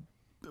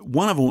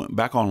one of them went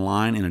back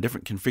online in a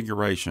different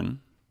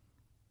configuration.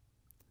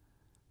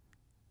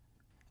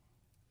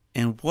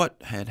 And what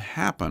had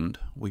happened,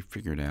 we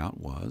figured out,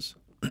 was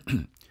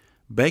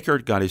Baker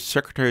got his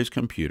secretary's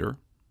computer,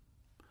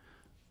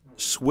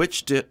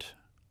 switched it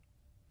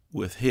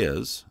with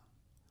his,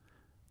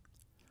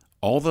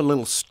 all the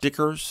little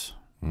stickers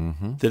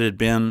that had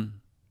been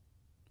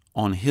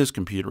on his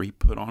computer, he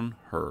put on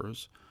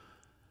hers,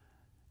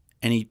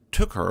 and he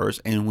took hers,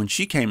 and when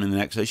she came in the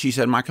next day, she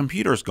said, my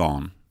computer's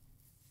gone.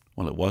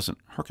 Well, it wasn't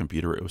her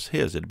computer, it was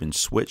his. It had been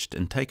switched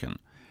and taken.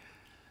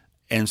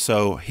 And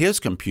so his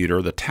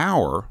computer, the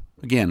tower,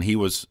 again, he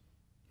was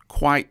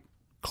quite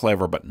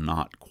clever, but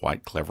not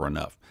quite clever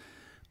enough.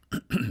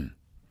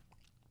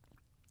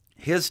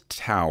 His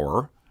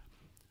tower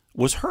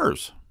was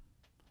hers.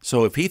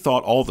 So if he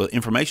thought all the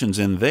information's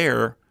in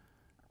there,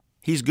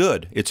 he's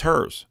good. It's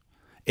hers.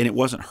 And it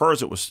wasn't hers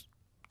that was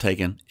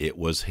taken, it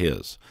was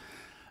his.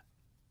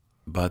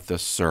 But the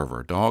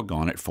server,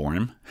 doggone it for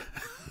him.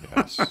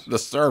 Yes. The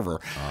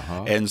server.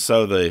 And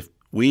so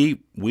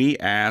we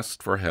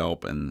asked for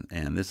help, and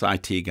this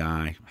IT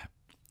guy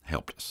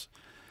helped us.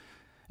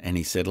 And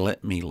he said,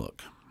 let me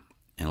look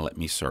and let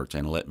me search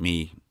and let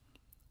me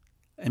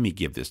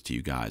give this to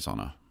you guys on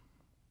a,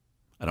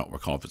 I don't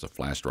recall if it's a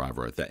flash drive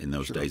or in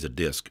those days a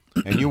disc.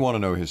 And you want to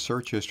know his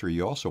search history.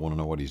 You also want to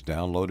know what he's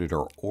downloaded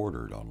or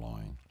ordered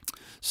online.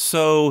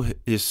 So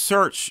his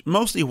search,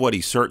 mostly what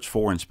he searched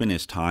for and spent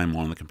his time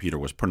on the computer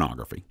was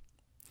pornography.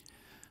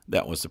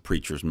 That was the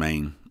preacher's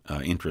main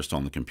interest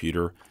on the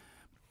computer.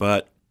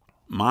 But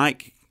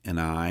Mike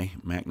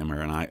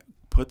McNamara and I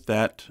put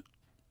that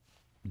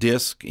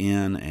disc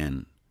in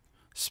and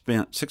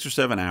spent 6 or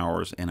 7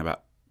 hours and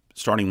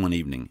starting one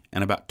evening,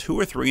 and about 2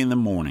 or 3 in the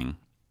morning,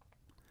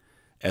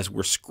 as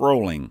we're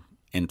scrolling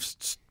and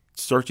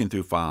searching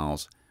through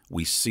files,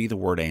 we see the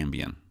word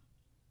Ambien.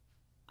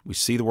 We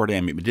see the word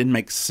Ambien. It didn't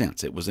make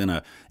sense. It was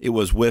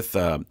with,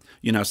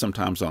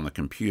 sometimes on the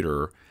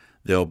computer,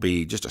 there'll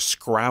be just a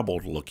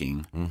scrabbled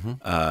looking,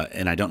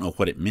 and I don't know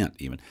what it meant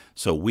even.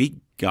 So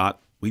we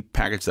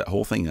packaged that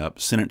whole thing up,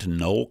 sent it to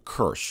Noel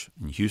Kirsch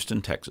in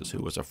Houston, Texas,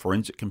 who was a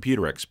forensic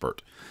computer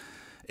expert.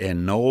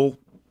 And Noel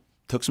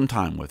took some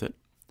time with it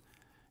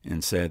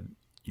and said,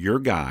 your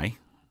guy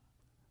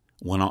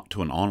went out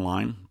to an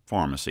online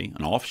pharmacy,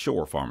 an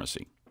offshore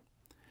pharmacy,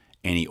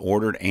 and he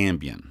ordered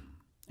Ambien,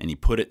 and he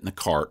put it in the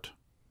cart.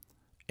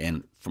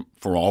 And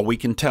for all we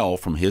can tell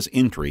from his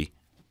entry,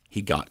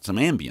 he got some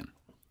Ambien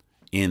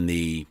in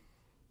the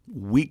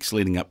weeks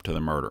leading up to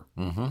the murder.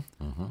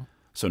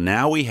 So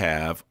now we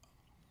have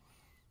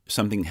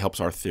something that helps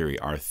our theory.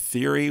 Our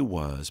theory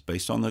was,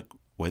 based on the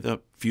way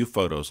the few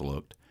photos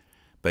looked,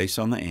 based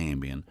on the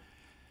Ambien,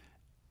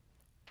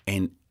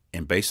 and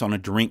based on a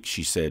drink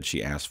she said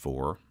she asked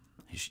for,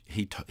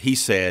 he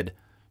said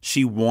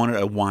she wanted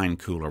a wine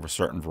cooler of a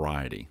certain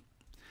variety.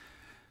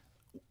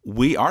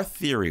 Our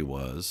theory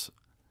was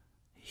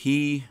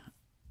he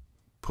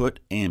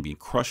put Ambien,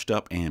 crushed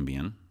up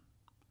Ambien,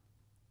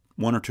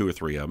 1 or 2 or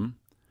 3 of them,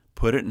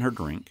 put it in her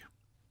drink.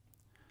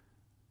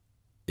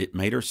 It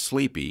made her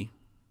sleepy,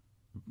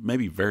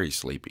 maybe very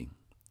sleepy.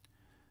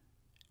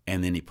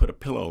 And then he put a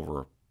pillow over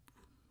her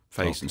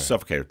face and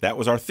suffocated her. That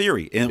was our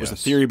theory. And it was a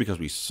theory because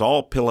we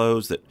saw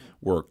pillows that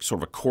were sort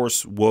of a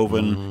coarse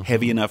woven,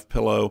 heavy enough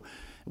pillow.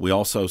 We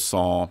also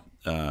saw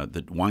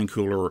the wine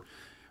cooler,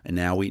 and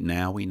now we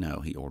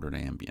know he ordered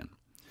Ambien.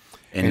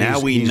 And now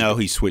we know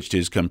he switched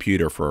his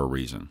computer for a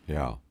reason.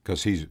 Yeah,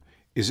 because is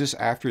this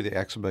after the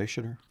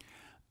exhibitioner?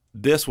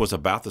 This was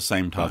about the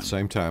same time. About the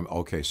same time.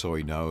 Okay, so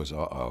he knows,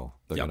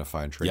 they're going to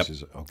find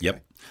traces.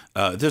 Okay.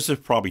 Yep. This is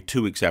probably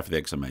 2 weeks after the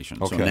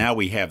exhumation. Okay. So now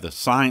we have the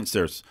science,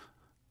 there's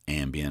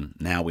Ambien.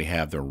 Now we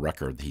have the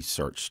record that he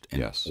searched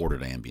and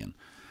ordered Ambien.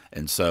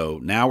 And so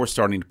now we're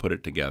starting to put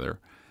it together.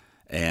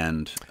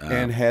 And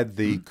had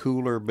the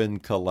cooler been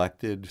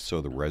collected so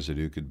the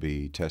residue could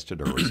be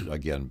tested, or was it,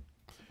 again,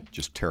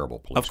 just terrible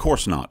police? Of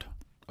course not.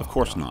 Of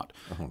course not.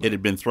 It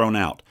had been thrown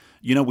out.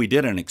 We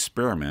did an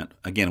experiment.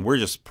 Again, we're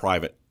just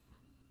private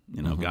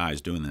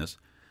guys doing this.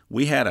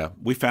 We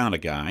found a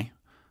guy,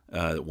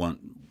 one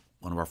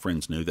of our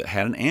friends knew, that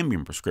had an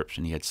Ambien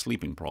prescription. He had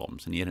sleeping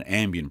problems, and he had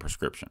an Ambien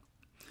prescription.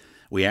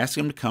 We asked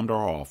him to come to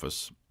our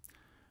office.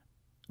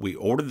 We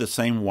ordered the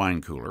same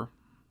wine cooler.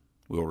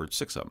 We ordered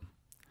 6 of them.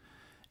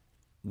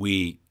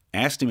 We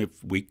asked him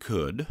if we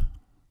could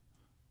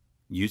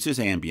use his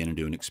Ambien and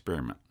do an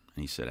experiment,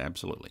 and he said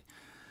absolutely.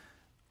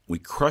 We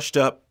crushed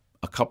up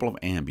a couple of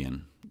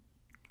Ambien,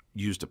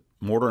 used a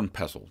mortar and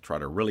pestle, try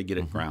to really get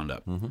it ground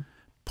up,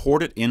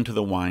 poured it into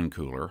the wine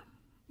cooler,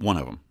 one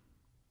of them,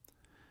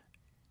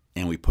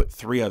 and we put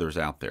 3 others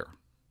out there.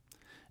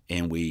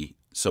 And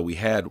so we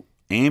had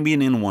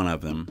Ambien in one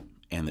of them,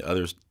 and the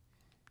others,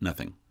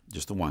 nothing,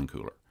 just the wine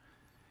cooler.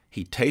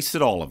 He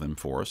tasted all of them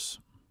for us,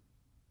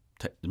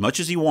 as much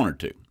as he wanted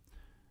to.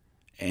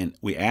 And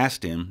we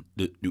asked him,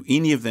 do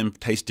any of them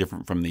taste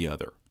different from the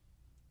other?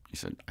 He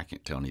said, I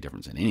can't tell any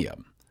difference in any of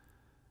them.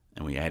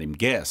 And we had him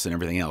guess and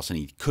everything else, and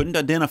he couldn't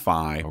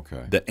identify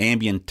that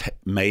Ambien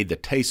made the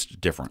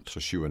taste different. So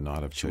she would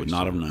not have. She would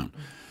not have known.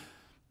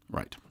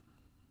 Right.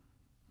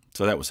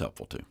 So that was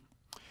helpful too.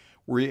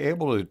 Were you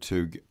able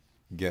to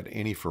get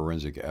any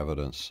forensic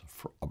evidence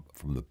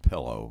from the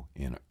pillow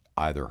in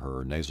either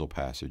her nasal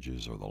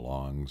passages or the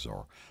lungs?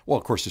 Or, well,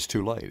 of course, it's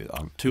too late.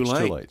 Too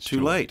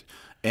late.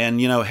 And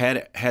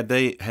had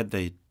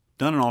they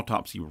done an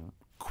autopsy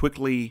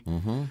quickly.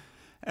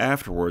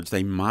 Afterwards,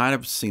 they might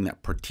have seen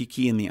that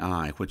petechiae in the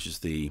eye, which is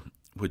the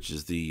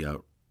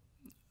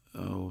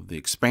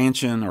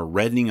expansion or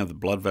reddening of the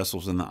blood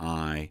vessels in the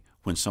eye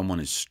when someone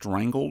is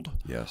strangled,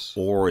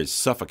 or is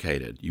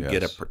suffocated. You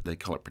get they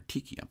call it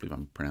petechiae. I believe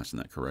I'm pronouncing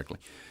that correctly,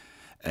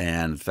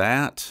 and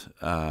that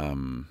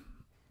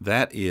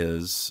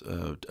is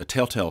a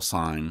telltale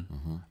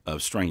sign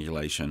of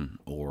strangulation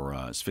or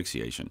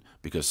asphyxiation,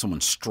 because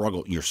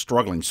you're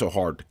struggling so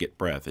hard to get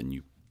breath,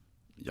 and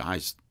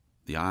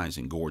the eyes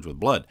engorged with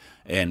blood,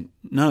 and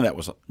none of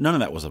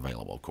that was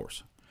available, of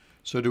course.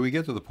 So do we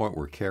get to the point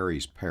where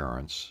Kari's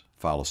parents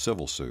file a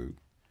civil suit,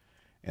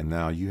 and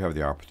now you have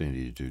the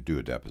opportunity to do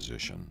a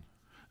deposition?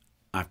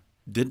 I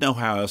didn't know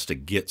how else to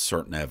get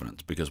certain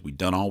evidence because we'd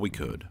done all we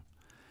could,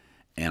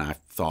 And I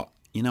thought,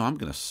 you know, I'm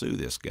going to sue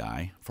this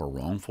guy for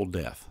wrongful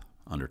death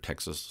under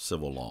Texas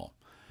civil law.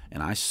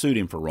 And I sued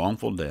him for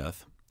wrongful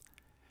death,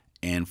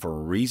 and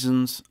for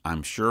reasons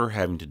I'm sure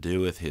having to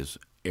do with his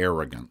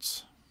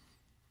arrogance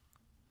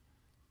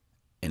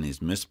and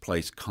his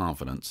misplaced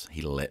confidence,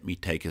 he let me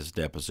take his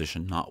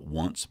deposition not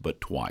once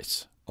but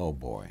twice. Oh,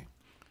 boy.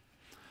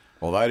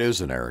 Well, that is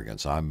an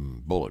arrogance.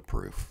 I'm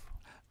bulletproof.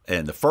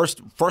 And the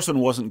first one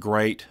wasn't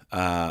great.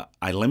 I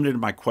limited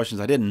my questions.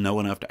 I didn't know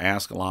enough to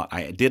ask a lot.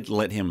 I did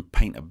let him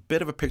paint a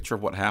bit of a picture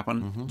of what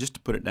happened, just to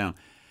put it down.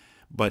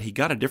 But he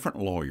got a different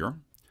lawyer,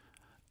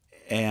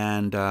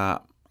 and I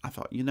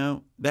thought, you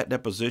know, that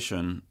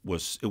deposition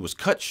was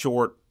cut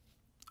short.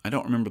 I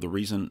don't remember the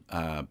reason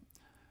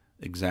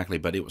exactly,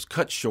 but it was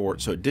cut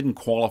short, so it didn't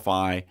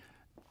qualify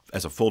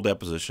as a full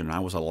deposition. I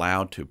was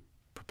allowed to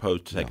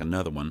propose to take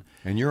another one.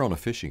 And you're on a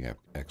fishing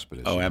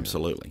expedition. Oh,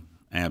 absolutely.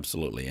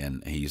 Absolutely.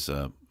 And he's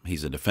a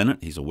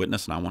defendant, he's a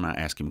witness, and I want to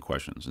ask him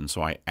questions. And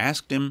so I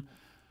asked him,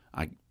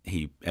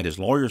 he at his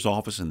lawyer's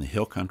office in the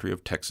hill country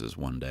of Texas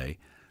one day.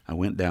 I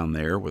went down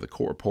there with a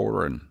court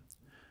reporter and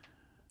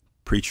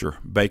preacher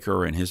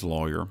Baker and his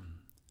lawyer.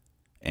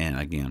 And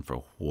again,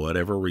 for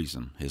whatever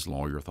reason, his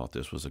lawyer thought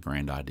this was a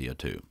grand idea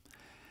too.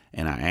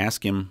 And I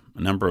asked him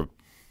a number of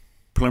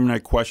preliminary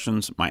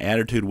questions. My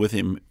attitude with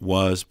him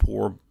was,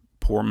 poor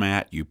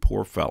Matt, you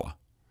poor fella.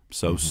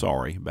 So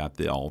sorry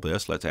about all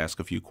this. Let's ask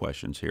a few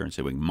questions here and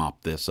see if we can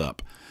mop this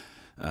up.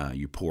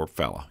 You poor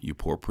fella, you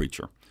poor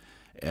preacher.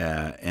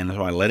 And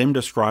so I let him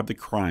describe the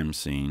crime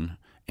scene,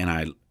 and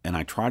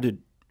I tried to,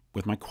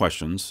 with my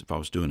questions, if I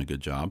was doing a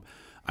good job,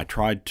 I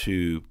tried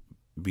to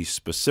be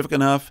specific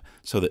enough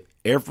so that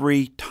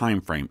every time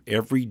frame,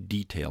 every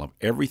detail of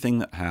everything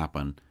that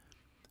happened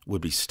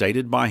would be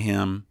stated by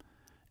him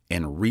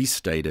and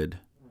restated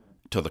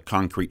till the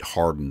concrete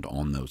hardened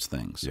on those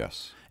things.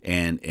 Yes.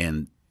 And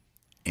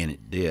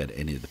it did.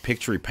 And the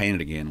picture he painted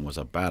again was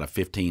about a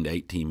 15 to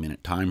 18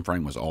 minute time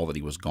frame was all that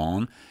he was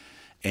gone.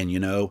 And, you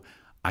know,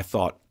 I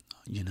thought,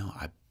 you know,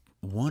 I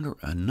wonder,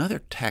 another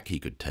tack he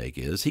could take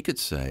is he could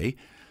say,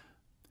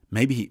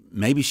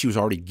 maybe she was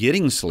already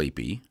getting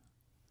sleepy,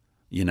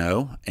 you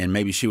know, and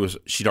maybe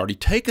she'd already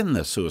taken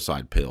the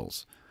suicide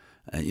pills.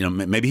 You know,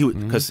 maybe he would,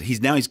 because he's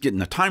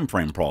getting a time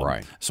frame problem.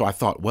 Right. So I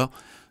thought, well,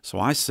 so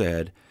I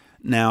said,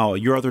 now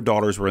your other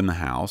daughters were in the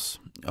house.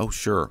 Oh,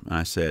 sure. And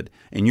I said,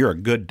 and you're a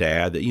good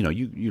dad that, you know,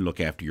 you look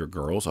after your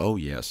girls. Oh,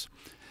 yes.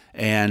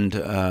 And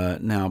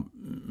now,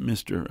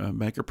 Mr.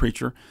 Baker,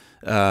 preacher,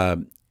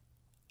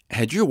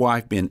 had your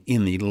wife been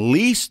in the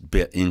least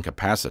bit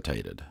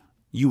incapacitated,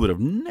 you would have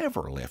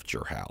never left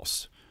your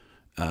house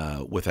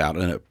without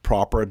a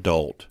proper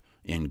adult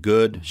in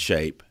good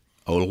shape,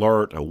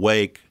 alert,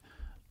 awake,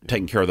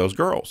 taking care of those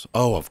girls.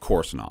 Oh, of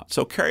course not.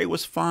 So Kari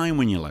was fine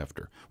when you left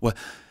her. Well,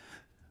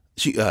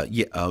 she,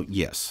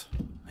 yes,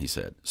 he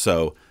said.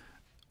 So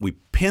we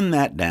pinned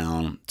that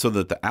down so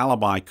that the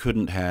alibi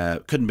couldn't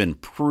been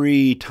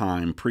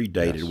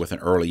predated with an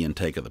early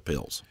intake of the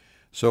pills.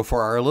 So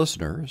for our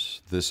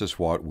listeners, this is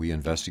what we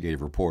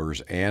investigative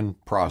reporters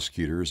and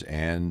prosecutors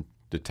and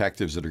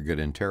detectives that are good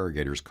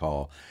interrogators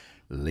call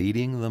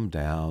leading them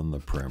down the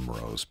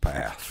primrose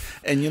path.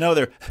 And you know,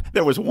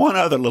 there was one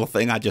other little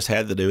thing I just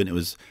had to do, and it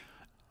was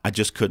I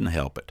just couldn't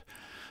help it.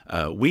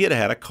 We had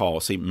a call.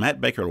 See,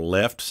 Matt Baker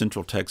left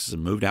Central Texas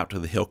and moved out to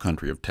the hill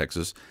country of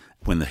Texas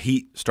when the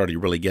heat started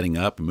really getting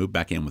up, and moved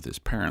back in with his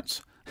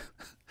parents.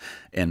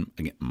 And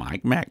again,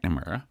 Mike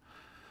McNamara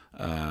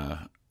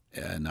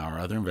and our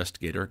other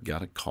investigator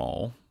got a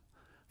call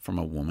from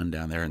a woman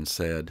down there and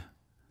said,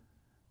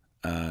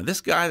 this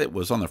guy that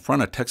was on the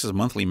front of Texas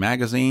Monthly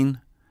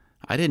magazine,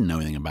 I didn't know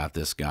anything about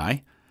this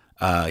guy.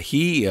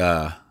 He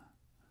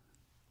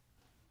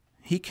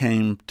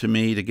came to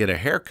me to get a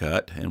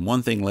haircut, and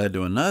one thing led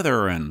to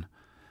another, and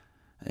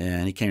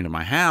he came to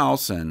my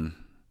house, and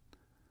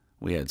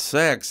we had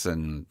sex,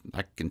 and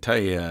I can tell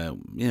you,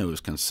 it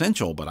was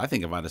consensual, but I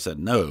think if I'd have said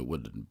no, it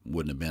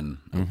wouldn't have been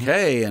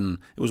okay, and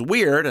it was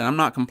weird, and I'm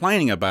not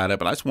complaining about it,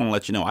 but I just want to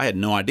let you know I had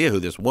no idea who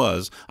this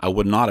was. I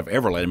would not have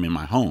ever let him in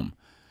my home.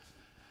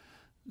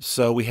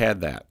 So we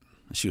had that.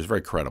 She was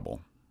very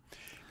credible.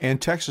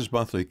 And Texas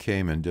Monthly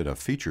came and did a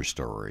feature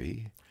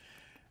story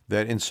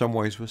that in some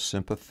ways was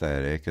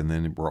sympathetic, and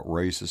then it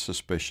raised the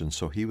suspicion,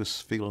 so he was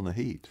feeling the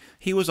heat.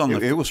 He was on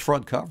it was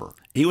front cover.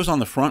 He was on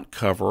the front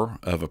cover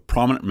of a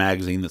prominent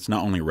magazine that's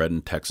not only read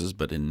in Texas,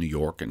 but in New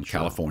York and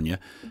California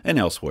and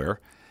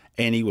elsewhere.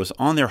 And he was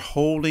on there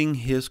holding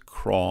his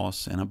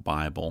cross and a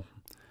Bible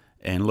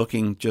and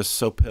looking just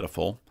so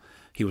pitiful.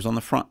 He was on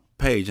the front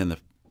page, and the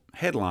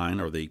headline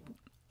or the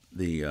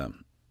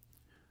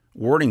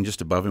wording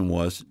just above him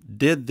was,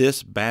 "Did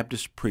this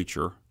Baptist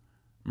preacher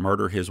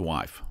murder his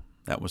wife?"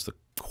 That was the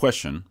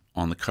question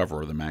on the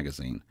cover of the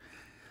magazine.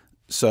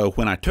 So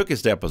when I took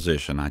his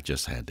deposition, I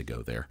just had to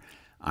go there.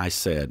 I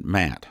said,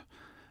 Matt,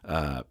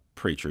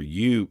 preacher,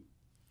 you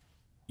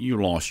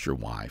lost your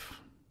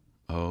wife.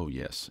 Oh,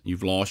 yes.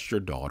 You've lost your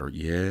daughter.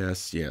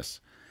 Yes,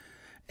 yes.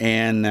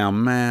 And now,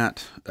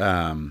 Matt,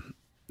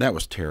 that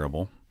was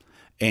terrible.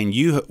 And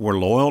you were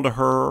loyal to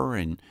her,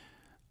 and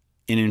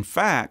And in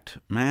fact,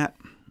 Matt,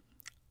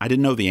 I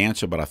didn't know the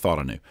answer, but I thought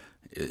I knew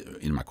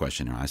in my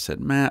questionnaire. I said,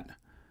 Matt,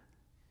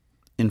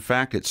 in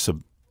fact, it's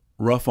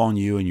rough on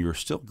you and you're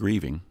still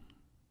grieving.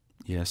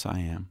 Yes, I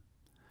am.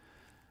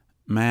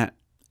 Matt,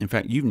 in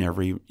fact, you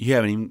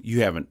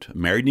haven't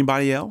married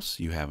anybody else.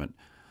 You haven't.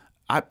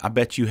 I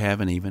bet you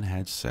haven't even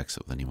had sex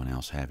with anyone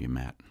else, have you,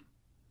 Matt?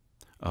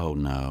 Oh,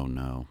 no.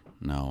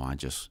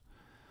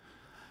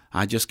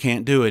 I just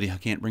can't do it. I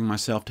can't bring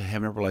myself to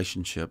having a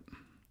relationship.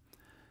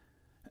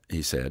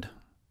 He said,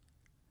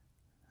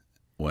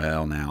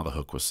 well, now the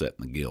hook was set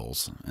in the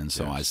gills. And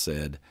so I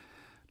said,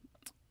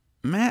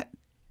 Matt,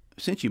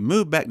 since you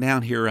moved back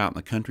down here out in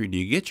the country, do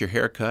you get your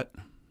hair cut?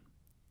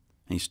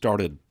 And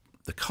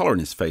the color in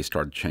his face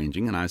started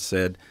changing. And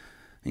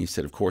he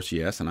said, of course,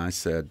 yes. And I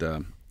said,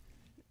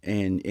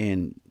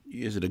 and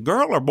is it a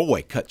girl or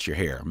boy cuts your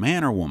hair,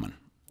 man or woman?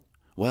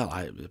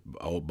 Well,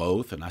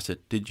 both. And I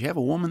said, did you have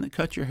a woman that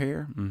cut your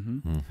hair?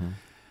 Mm-hmm.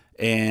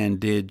 And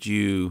did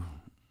you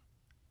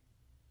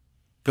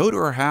go to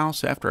her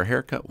house after a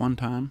haircut one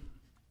time?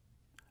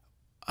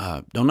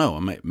 Don't know.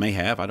 I may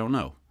have. I don't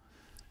know.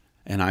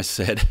 And I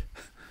said,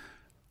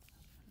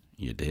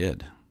 you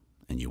did.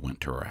 And you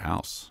went to her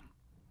house.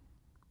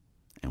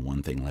 And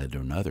one thing led to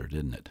another,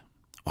 didn't it?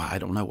 Well, I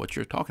don't know what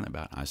you're talking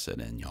about. I said,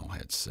 and y'all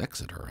had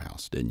sex at her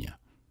house, didn't you?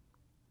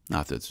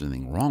 Not that there's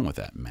anything wrong with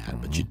that,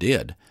 Matt, but you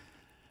did.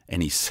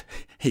 And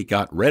he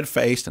got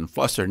red-faced and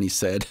flustered, and he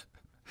said,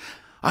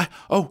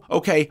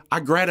 okay, I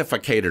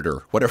gratificated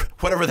her,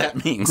 whatever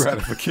that means.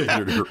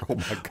 Gratificated her, oh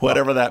my God.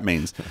 Whatever that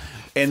means.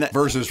 And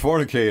versus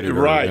fornicated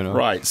her. Right, you know?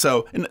 right.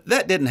 So and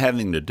that didn't have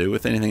anything to do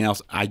with anything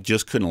else. I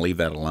just couldn't leave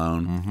that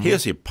alone.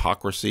 His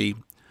hypocrisy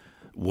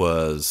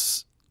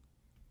was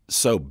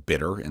so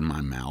bitter in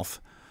my mouth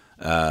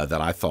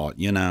that I thought,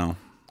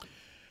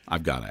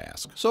 I've got to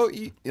ask. So,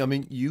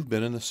 you've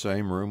been in the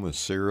same room with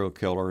serial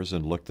killers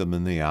and looked them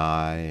in the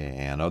eye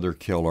and other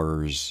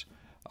killers,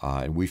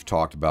 and we've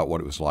talked about what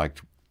it was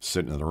like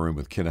sitting in the room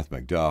with Kenneth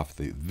McDuff,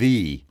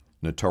 the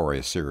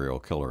notorious serial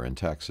killer in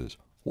Texas.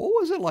 What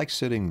was it like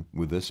sitting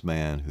with this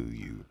man who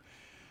you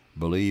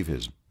believe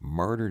has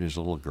murdered his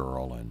little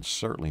girl and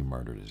certainly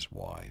murdered his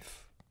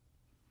wife?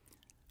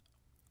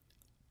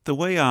 The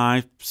way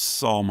I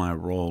saw my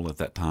role at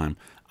that time,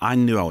 I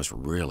knew I was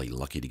really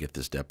lucky to get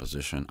this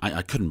deposition.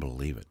 I couldn't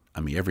believe it. I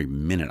mean, every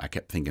minute I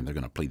kept thinking they're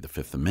going to plead the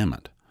Fifth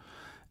Amendment.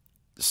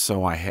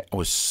 So I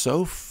was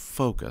so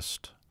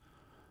focused.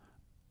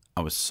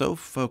 I was so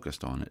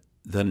focused on it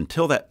that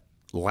until that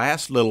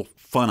last little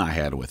fun I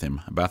had with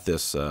him about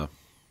this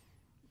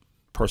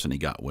person he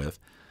got with,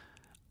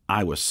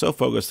 I was so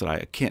focused that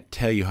I can't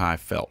tell you how I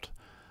felt.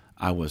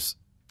 I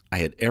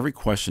had every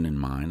question in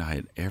mind. I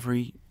had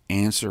every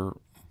answer.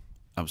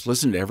 I was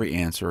listening to every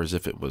answer as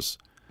if it was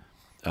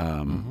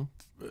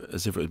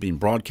being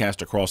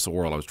broadcast across the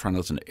world. I was trying to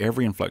listen to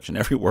every inflection,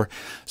 every word.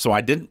 So I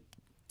didn't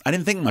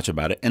think much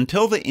about it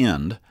until the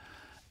end,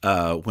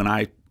 when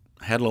I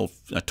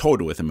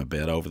toyed with him a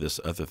bit over this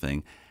other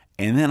thing,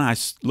 and then I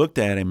looked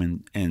at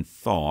him and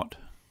thought,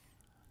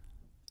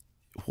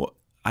 what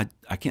I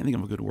can't think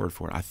of a good word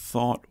for it. I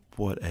thought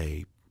what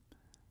a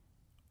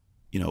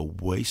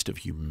waste of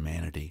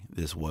humanity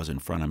this was in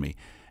front of me,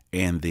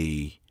 and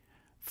the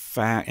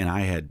fact,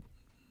 and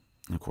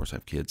of course I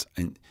have kids,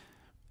 and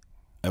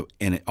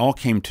it all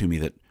came to me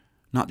that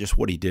not just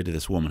what he did to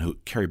this woman,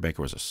 Kari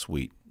Baker was a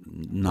sweet,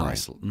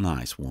 nice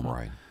woman,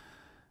 right?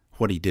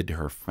 What he did to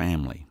her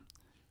family,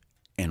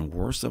 and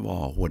worst of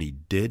all, what he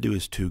did to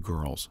his two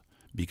girls,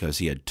 because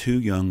he had two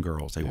young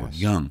girls. They were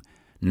young.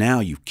 Now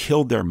you've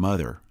killed their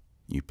mother,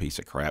 you piece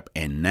of crap,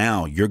 and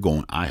now you're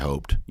going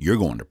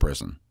to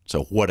prison.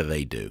 So what do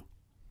they do?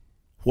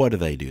 What do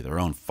they do? Their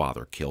own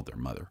father killed their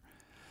mother.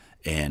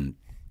 And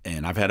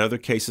I've had other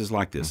cases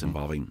like this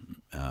involving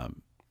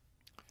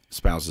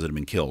spouses that have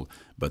been killed,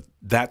 but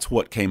that's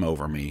what came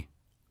over me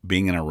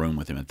being in a room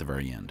with him at the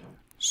very end.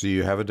 So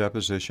you have a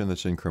deposition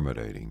that's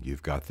incriminating.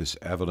 You've got this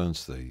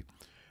evidence, the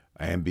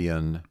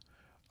Ambien,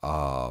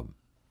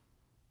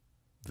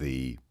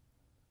 the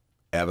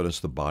evidence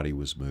the body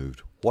was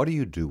moved. What do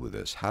you do with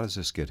this? How does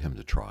this get him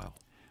to trial?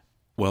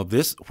 Well,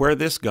 where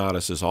this got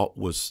us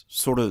was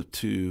sort of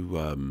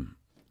to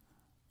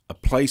a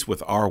place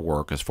with our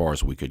work as far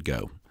as we could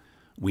go.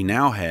 We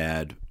now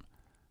had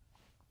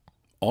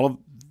all of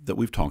that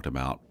we've talked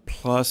about,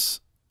 plus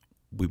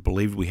we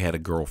believed we had a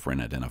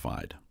girlfriend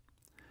identified.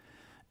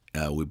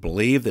 We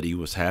believed that he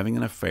was having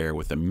an affair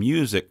with a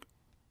music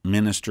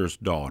minister's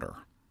daughter.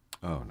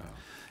 Oh, no.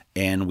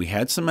 And we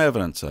had some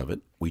evidence of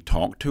it. We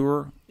talked to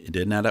her. It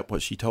didn't add up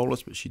what she told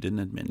us, but she didn't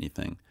admit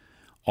anything.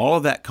 All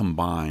of that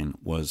combined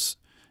was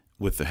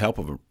with the help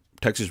of a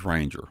Texas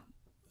Ranger,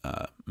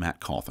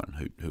 Matt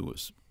Cawthon, who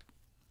was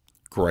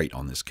great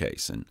on this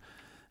case. And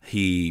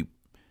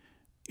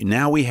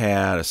now we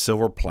had a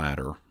silver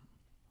platter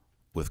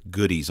with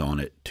goodies on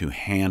it to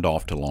hand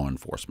off to law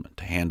enforcement,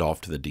 to hand off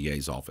to the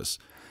DA's office.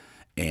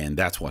 And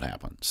that's what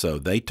happened. So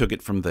they took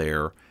it from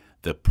there.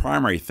 The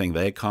primary thing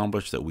they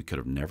accomplished that we could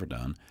have never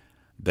done,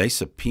 they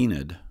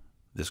subpoenaed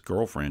this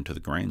girlfriend to the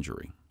grand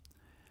jury.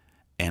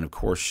 And, of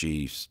course,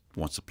 she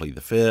wants to plead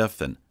the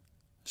Fifth, and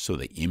so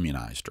they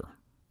immunized her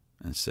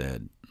and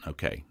said,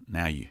 okay,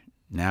 now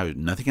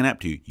nothing can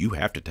happen to you. You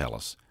have to tell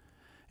us.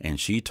 And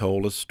she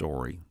told a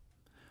story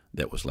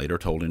that was later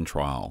told in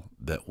trial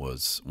that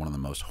was one of the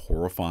most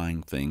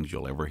horrifying things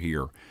you'll ever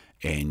hear.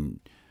 And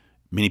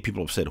many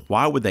people have said,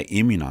 why would they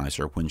immunize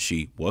her when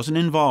she wasn't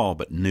involved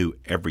but knew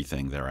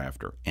everything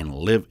thereafter and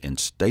lived and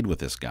stayed with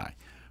this guy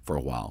for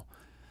a while?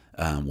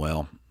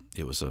 Well,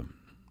 it was a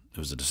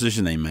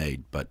decision they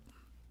made, but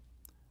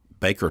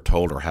Baker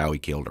told her how he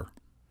killed her.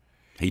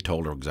 He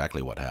told her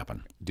exactly what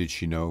happened. Did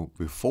she know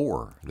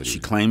before? She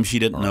claims she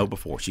didn't know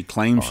before. She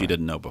claims she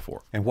didn't know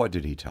before. And what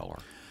did he tell her?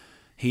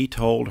 He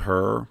told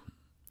her,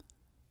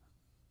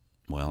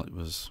 well, it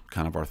was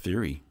kind of our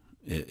theory.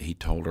 He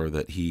told her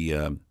that he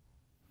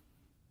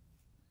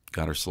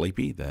got her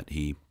sleepy, that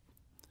he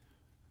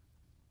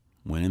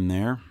went in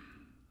there,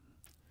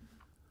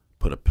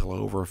 put a pillow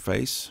over her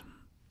face,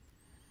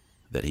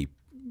 that he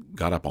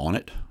got up on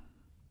it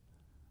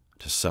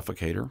to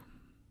suffocate her.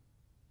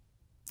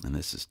 And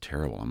this is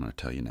terrible, I'm going to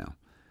tell you now.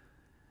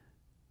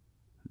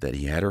 That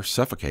he had her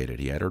suffocated.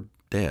 He had her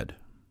dead.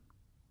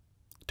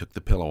 Took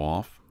the pillow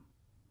off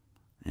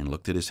and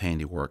looked at his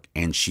handiwork,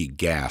 and she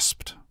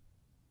gasped.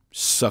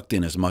 Sucked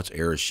in as much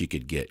air as she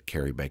could get,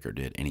 Kari Baker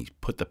did, and he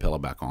put the pillow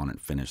back on and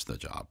finished the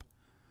job.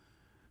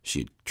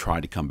 She had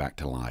tried to come back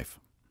to life,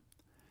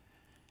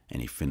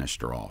 and he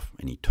finished her off.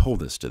 And he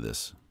told this to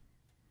this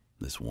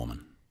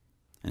woman,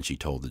 and she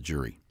told the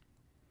jury.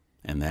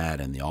 And that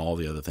and all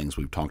the other things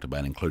we've talked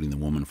about, including the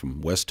woman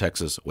from West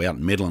Texas, way out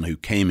in Midland, who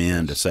came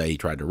in to say he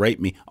tried to rape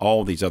me,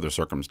 all these other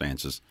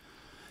circumstances.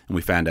 And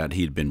we found out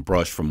he'd been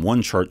brushed from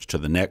one church to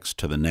the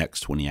next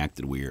when he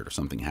acted weird or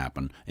something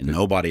happened, and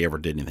nobody ever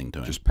did anything to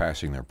him. Just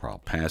passing their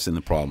problem. Passing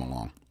the problem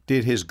along.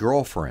 Did his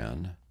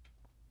girlfriend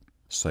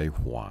say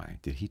why?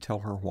 Did he tell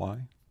her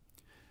why?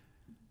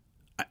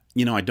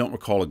 I don't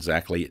recall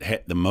exactly.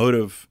 The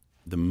motive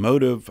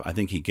I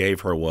think he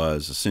gave her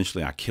was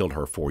essentially, I killed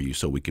her for you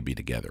so we could be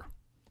together.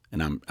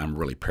 And I'm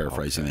really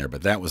paraphrasing there,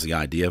 but that was the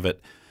idea of it.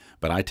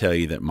 But I tell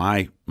you that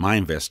my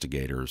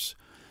investigators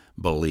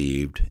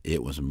believed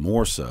it was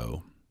more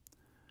so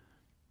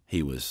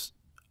he was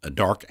a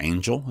dark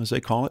angel, as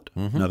they call it.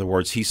 Mm-hmm. In other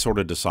words, he sort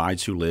of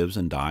decides who lives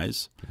and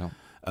dies.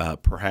 Yeah.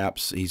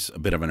 Perhaps he's a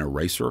bit of an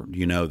eraser.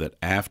 You know that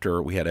after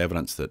we had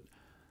evidence that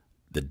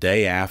the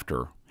day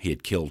after he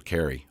had killed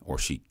Kari, or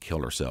she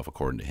killed herself,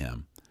 according to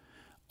him,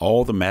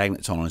 all the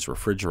magnets on his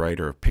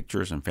refrigerator of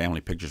pictures and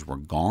family pictures were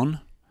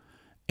gone,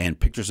 and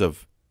pictures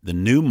of the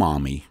new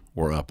mommy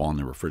were up on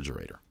the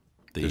refrigerator.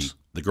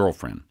 The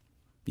girlfriend,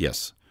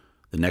 yes.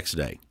 The next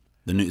day,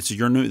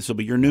 this will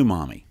be your new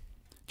mommy.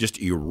 Just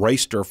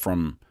erased her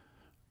from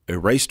any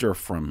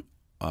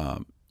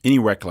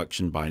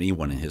recollection by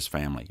anyone in his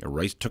family.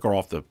 Took her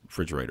off the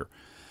refrigerator.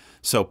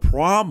 So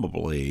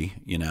probably,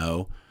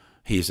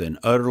 he's an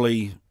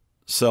utterly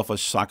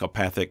selfish,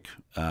 psychopathic,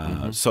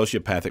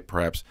 sociopathic,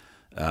 perhaps,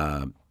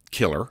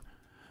 killer.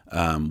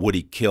 Would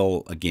he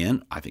kill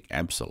again? I think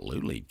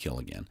absolutely he'd kill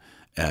again.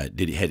 Had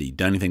he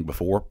done anything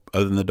before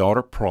other than the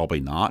daughter? Probably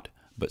not.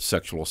 But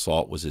sexual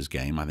assault was his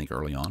game, I think,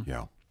 early on.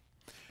 Yeah.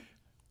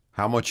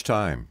 How much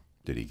time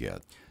did he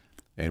get?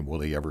 And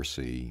will he ever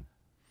see?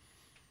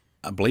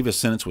 I believe his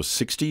sentence was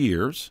 60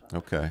 years.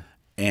 Okay.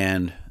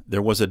 And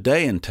there was a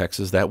day in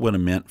Texas that would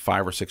have meant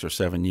 5 or 6 or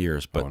 7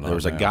 years. But there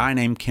was a guy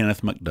named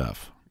Kenneth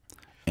McDuff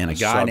and a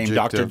guy named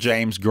Dr.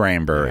 James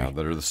Granberry. Yeah,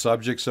 that are the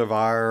subjects of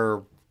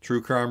our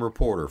True Crime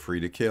Reporter, Free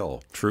to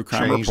Kill. True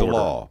Crime Change Reporter. The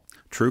law.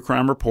 True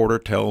Crime Reporter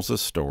tells a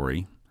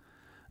story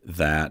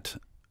that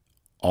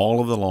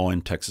all of the law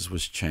in Texas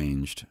was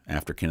changed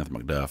after Kenneth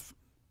McDuff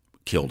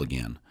killed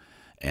again.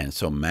 And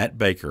so Matt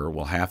Baker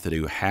will have to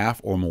do half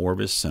or more of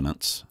his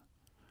sentence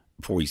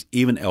before he's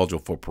even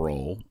eligible for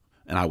parole.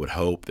 And I would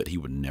hope that he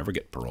would never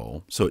get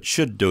parole. So it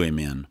should do him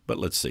in, but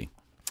let's see.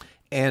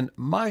 And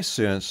my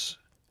sense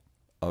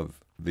of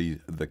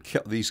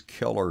these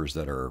killers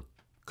that are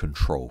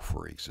control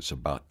freaks, it's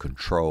about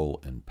control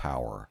and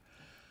power.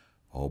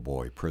 Oh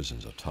boy,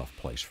 prison's a tough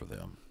place for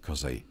them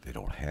because they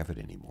don't have it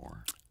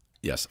anymore.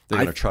 Yes. They're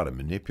going to try to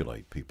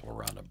manipulate people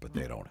around them, but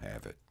they don't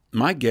have it.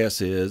 My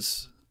guess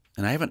is,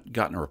 and I haven't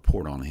gotten a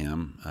report on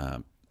him,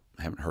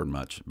 haven't heard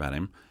much about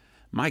him.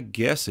 My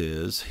guess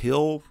is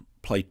he'll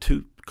play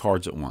two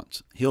cards at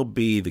once. He'll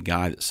be the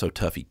guy that's so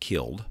tough he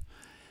killed,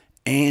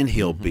 and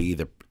he'll be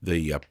the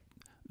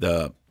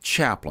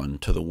chaplain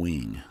to the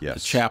wing, the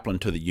chaplain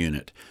to the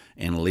unit,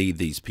 and lead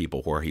these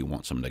people where he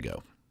wants them to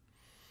go.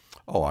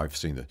 Oh, I've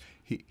seen that.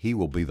 He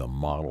will be the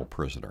model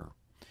prisoner.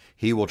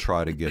 He will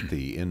try to get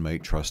the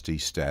inmate trustee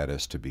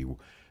status to be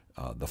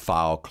the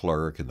file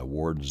clerk in the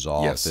warden's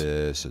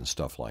office and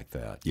stuff like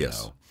that.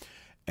 Yes.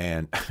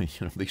 And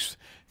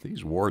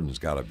these wardens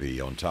got to be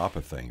on top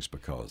of things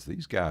because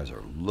these guys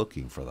are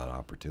looking for that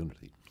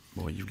opportunity.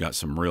 Well, you've got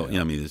some real,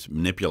 these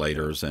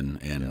manipulators,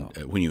 and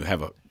when you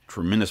have a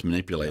tremendous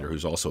manipulator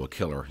who's also a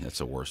killer, that's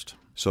the worst.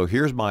 So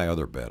here's my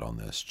other bet on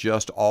this.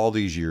 Just all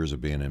these years of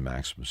being in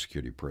maximum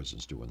security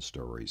prisons doing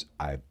stories,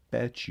 I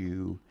bet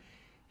you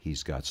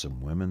He's got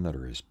some women that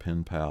are his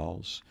pen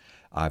pals.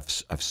 I've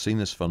seen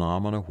this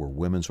phenomena where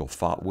women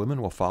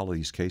will follow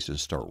these cases and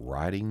start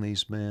writing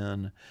these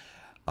men.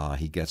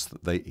 He gets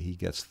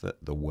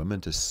the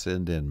women to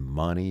send in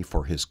money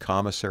for his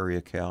commissary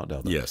account.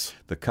 Now, Yes.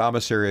 The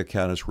commissary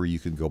account is where you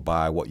can go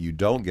buy what you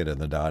don't get in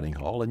the dining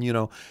hall, and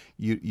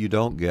you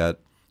don't get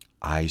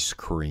ice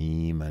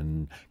cream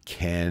and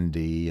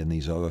candy and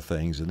these other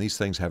things, and these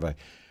things have an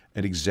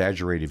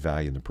exaggerated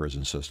value in the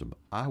prison system.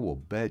 I will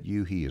bet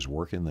you he is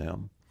working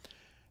them,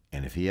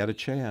 and if he had a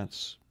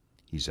chance,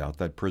 he's out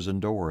that prison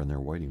door and they're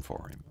waiting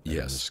for him. And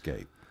an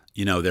escape.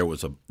 You know, there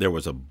was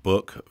a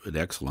book, an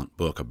excellent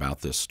book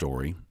about this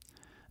story.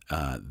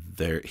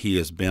 He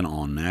has been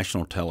on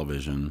national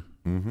television.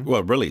 Mm-hmm.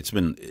 Well, really,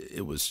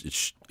 it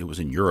was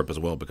in Europe as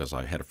well, because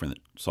I had a friend that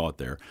saw it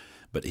there.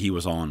 But he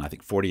was on, I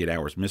think, 48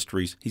 Hours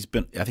Mysteries.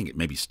 I think it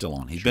may be still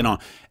on. He's been on,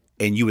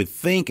 and you would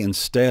think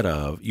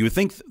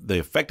the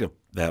effect of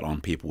that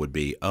on people would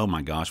be, oh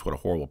my gosh, what a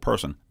horrible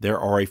person. There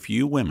are a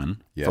few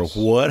women, for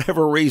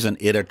whatever reason,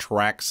 it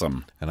attracts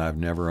them. And I've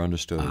never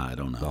understood I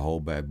don't know. the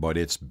whole but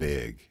it's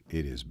big.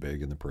 It is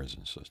big in the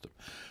prison system.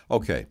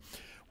 Okay,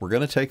 we're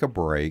going to take a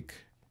break.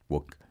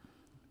 We'll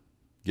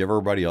give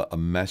everybody a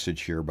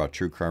message here about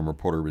True Crime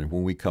Reporter. And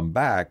when we come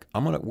back, I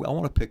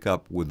want to pick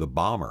up with the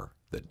bomber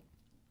that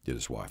did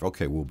his wife.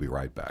 Okay, we'll be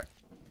right back.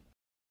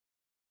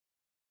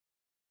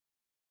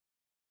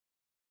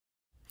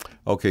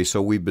 Okay,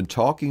 so we've been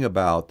talking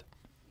about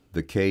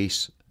the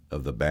case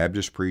of the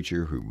Baptist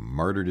preacher who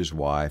murdered his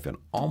wife and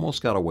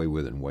almost got away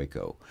with it in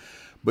Waco.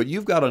 But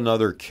you've got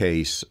another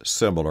case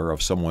similar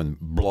of someone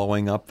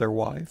blowing up their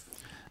wife?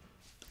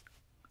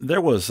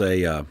 There was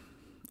a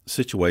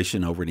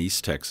situation over in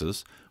East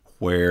Texas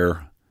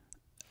where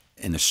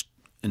an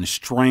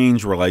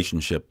strange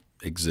relationship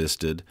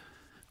existed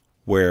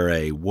where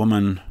a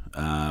woman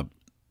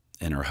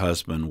and her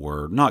husband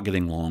were not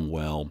getting along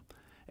well,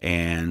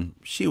 and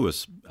she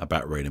was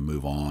about ready to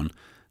move on.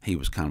 He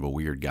was kind of a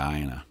weird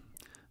guy,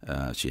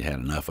 and she had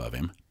enough of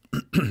him.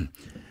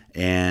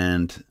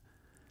 And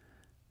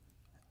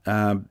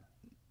no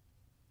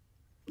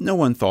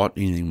one thought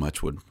anything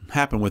much would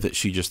happen with it.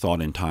 She just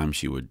thought in time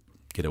she would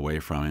get away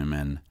from him.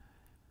 And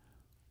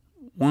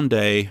one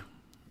day,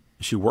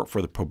 she worked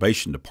for the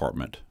probation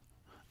department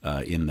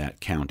in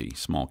that county,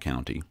 small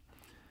county.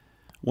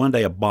 One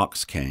day a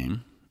box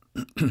came.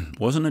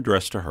 Wasn't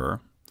addressed to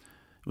her.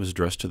 It was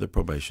addressed to the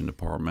probation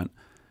department.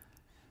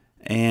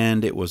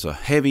 And it was a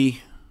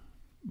heavy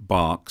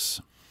box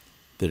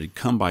that had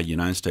come by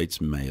United States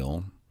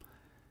mail.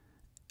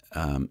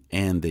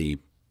 And the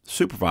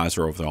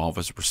supervisor of the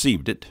office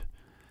received it.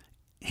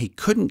 He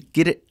couldn't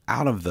get it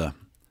out of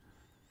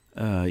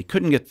he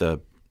couldn't get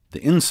the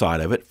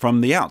inside of it from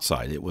the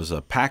outside. It was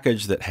a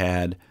package that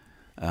had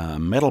a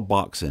metal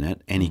box in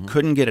it, and he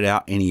couldn't get it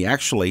out, and he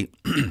actually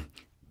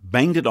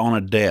banged it on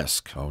a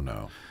desk. Oh,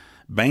 no.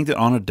 Banged it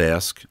on a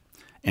desk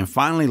and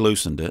finally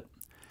loosened it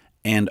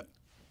and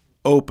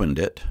opened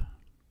it,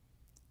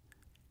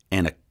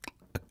 and a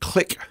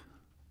click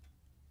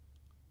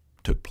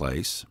took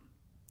place.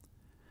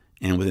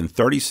 And within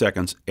 30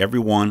 seconds,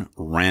 everyone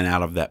ran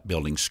out of that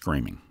building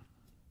screaming.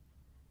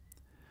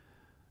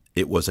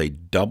 It was a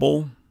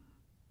double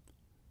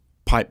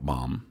pipe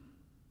bomb,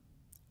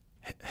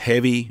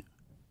 heavy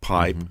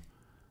pipe,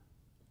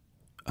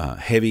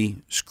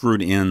 heavy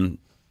screwed in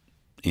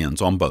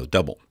ends on both,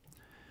 double,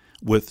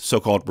 with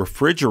so-called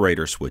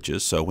refrigerator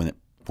switches. So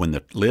when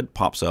the lid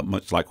pops up,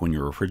 much like when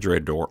your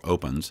refrigerator door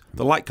opens,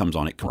 the light comes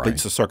on, it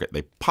completes the circuit.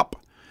 They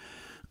pop.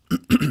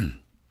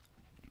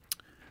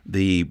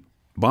 The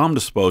bomb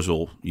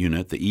disposal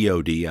unit, the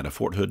EOD out of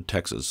Fort Hood,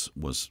 Texas,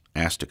 was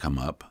asked to come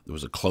up. It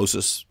was the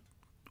closest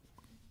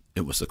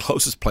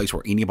place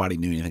where anybody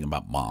knew anything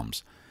about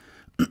bombs.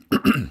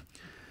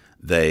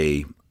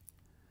 They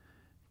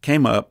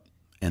came up,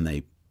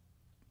 and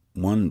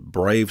one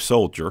brave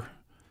soldier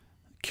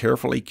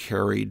carefully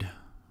carried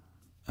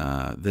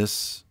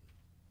this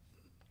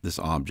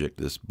object,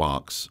 this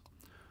box,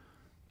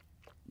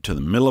 to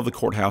the middle of the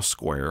courthouse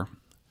square.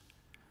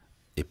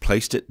 They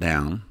placed it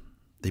down.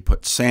 They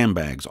put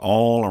sandbags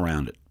all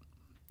around it,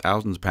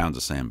 thousands of pounds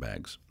of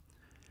sandbags,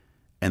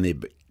 and they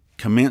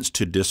commenced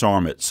to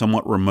disarm it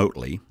somewhat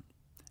remotely,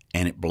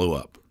 and it blew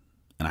up.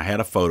 And I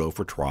had a photo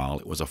for trial.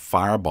 It was a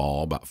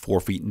fireball about 4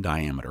 feet in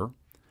diameter,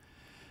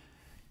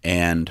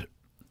 and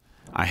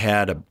I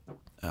had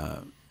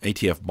a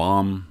ATF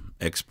bomb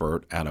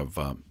expert out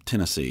of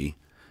Tennessee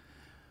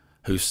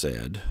who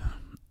said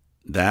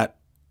that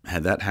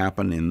had that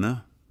happened in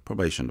the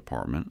probation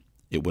department,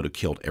 it would have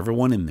killed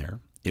everyone in there.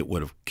 It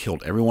would have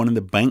killed everyone in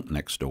the bank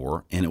next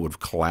door, and it would have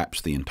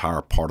collapsed the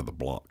entire part of the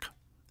block.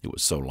 It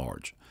was so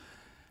large.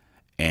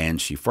 And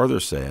she further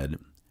said,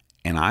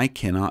 and I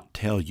cannot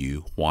tell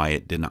you why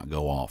it did not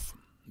go off,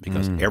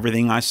 because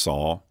everything I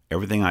saw,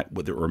 everything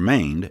that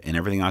remained, and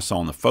everything I saw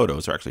in the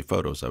photos, there are actually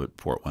photos of it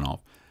before it went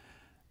off,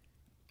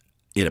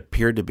 it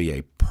appeared to be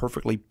a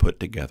perfectly put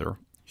together,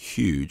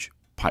 huge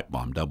pipe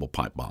bomb, double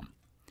pipe bomb.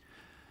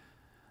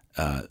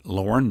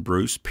 Lauren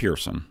Bruce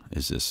Pearson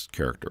is this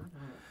character.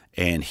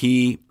 And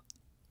he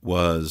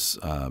was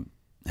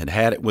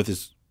had it with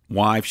his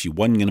wife. She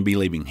wasn't going to be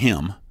leaving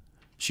him.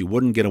 She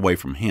wouldn't get away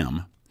from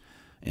him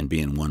and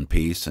be in one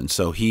piece. And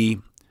so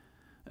he,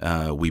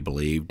 we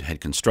believed, had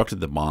constructed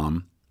the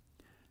bomb,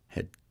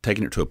 had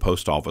taken it to a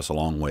post office a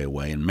long way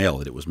away and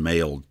mailed it. It was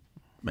mailed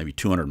maybe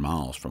 200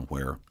 miles from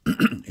where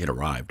it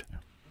arrived.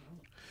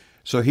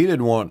 So he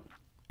didn't want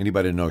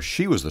anybody to know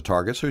she was the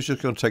target, so he was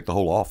just going to take the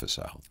whole office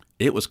out.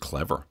 It was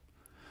clever.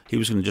 He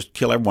was going to just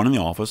kill everyone in the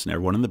office and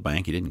everyone in the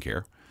bank. He didn't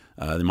care.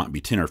 There might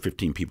be 10 or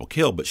 15 people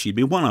killed, but she'd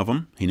be one of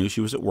them. He knew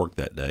she was at work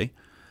that day.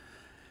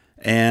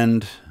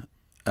 And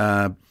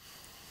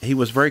he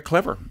was very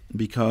clever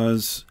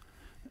because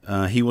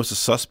he was a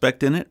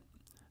suspect in it.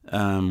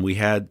 We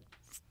had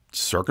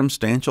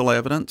circumstantial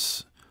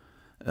evidence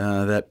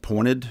that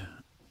pointed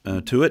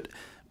to it.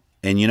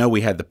 And,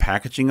 we had the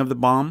packaging of the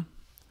bomb.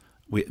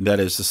 That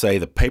is to say,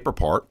 the paper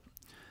part.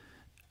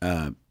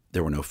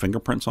 There were no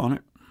fingerprints on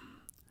it.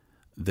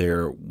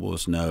 There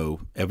was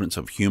no evidence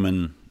of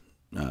human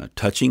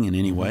touching in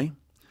any way.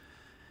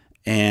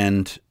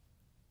 And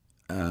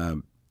a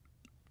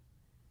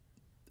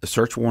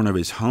search warrant of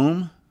his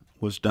home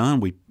was done.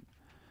 We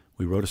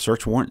wrote a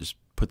search warrant, just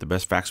put the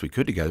best facts we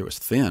could together. It was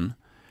thin.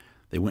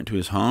 They went to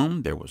his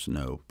home. There was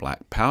no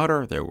black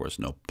powder. There was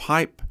no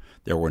pipe.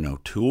 There were no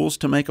tools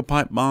to make a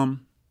pipe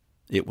bomb.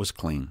 It was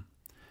clean.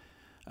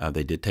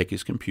 They did take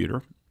his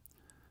computer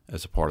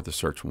as a part of the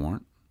search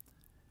warrant.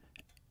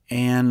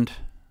 And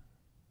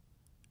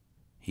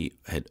he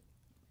had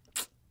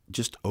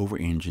just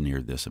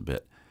over-engineered this a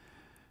bit.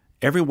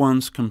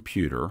 Everyone's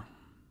computer,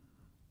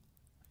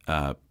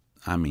 I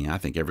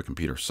think every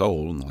computer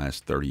sold in the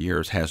last 30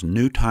 years has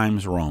New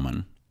Times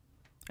Roman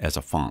as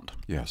a font.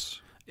 Yes.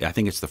 I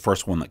think it's the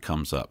first one that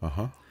comes up.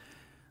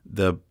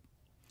 The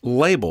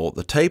label,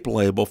 the tape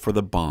label for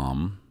the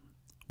bomb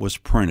was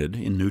printed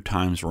in New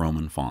Times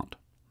Roman font.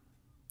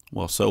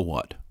 Well, so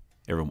what?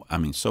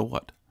 So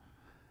what?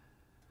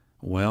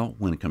 Well,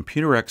 when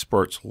computer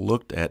experts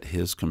looked at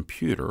his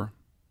computer,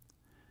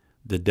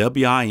 the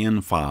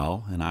WIN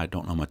file, and I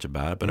don't know much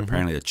about it, but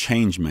apparently a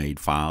change-made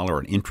file or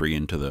an entry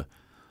into the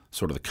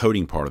sort of the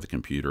coding part of the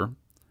computer,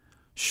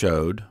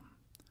 showed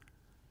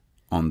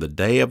on the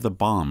day of the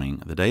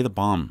bombing, the day the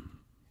bomb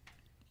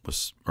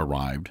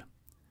arrived,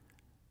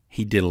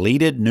 he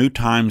deleted New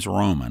Times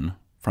Roman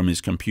from his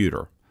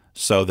computer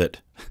so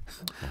that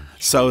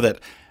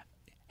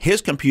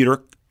his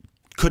computer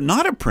could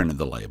not have printed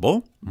the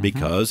label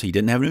because he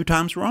didn't have New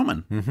Times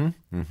Roman.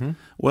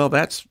 Well,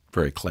 that's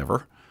very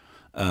clever.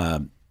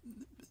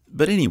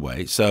 But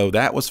anyway, so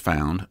that was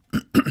found.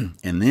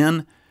 And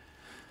then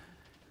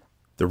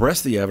the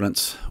rest of the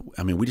evidence,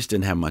 we just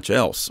didn't have much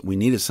else. We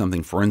needed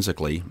something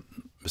forensically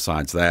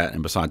besides that,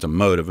 and besides a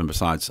motive, and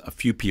besides a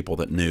few people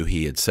that knew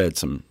he had said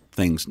some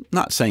things,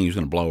 not saying he was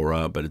going to blow her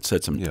up, but had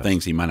said some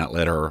things he might not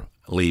let her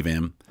leave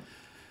him.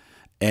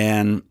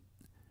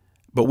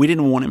 But we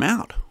didn't want him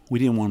out. We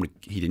didn't want him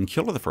to, he didn't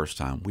kill her the first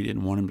time. We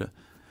didn't want him to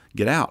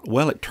get out.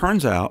 Well, it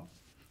turns out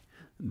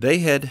they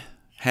had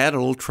had a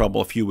little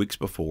trouble a few weeks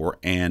before,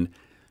 and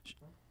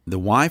the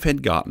wife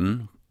had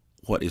gotten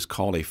what is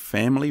called a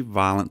family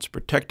violence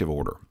protective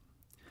order.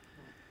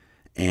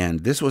 And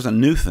this was a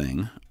new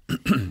thing,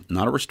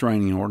 not a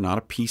restraining order, not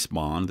a peace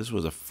bond. This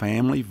was a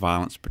family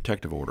violence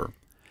protective order.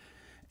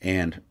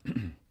 And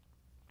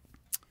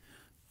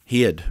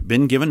he had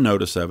been given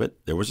notice of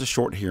it. There was a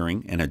short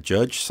hearing, and a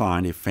judge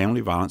signed a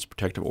family violence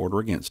protective order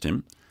against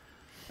him,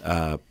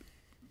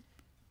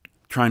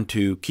 trying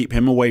to keep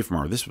him away from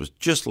her. This was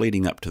just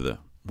leading up to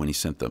when he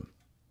sent the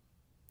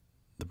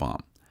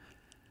bomb.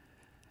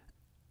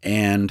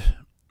 And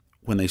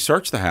when they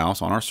searched the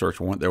house on our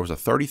search warrant, there was a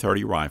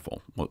 .30-30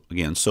 rifle. Well,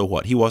 again, so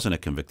what? He wasn't a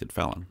convicted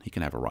felon. He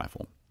can have a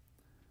rifle.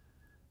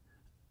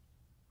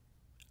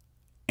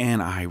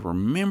 And I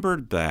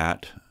remembered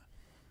that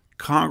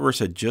Congress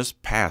had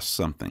just passed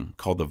something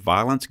called the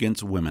Violence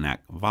Against Women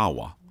Act,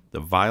 VAWA, the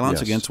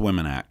Violence Against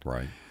Women Act.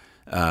 Right.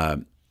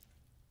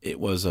 It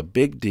was a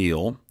big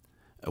deal.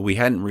 We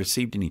hadn't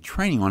received any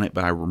training on it,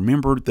 but I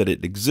remembered that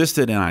it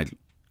existed, and I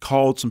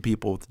called some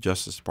people with the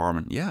Justice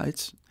Department.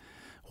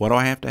 What do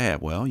I have to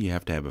have? Well, you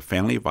have to have a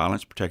family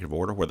violence protective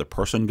order where the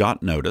person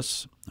got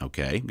notice.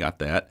 Okay, got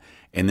that.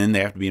 And then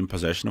they have to be in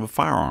possession of a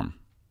firearm.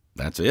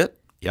 That's it?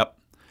 Yep.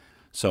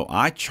 So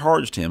I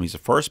charged him. He's the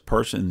first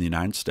person in the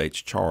United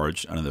States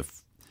charged under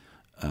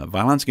the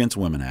Violence Against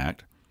Women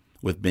Act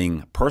with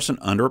being a person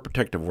under a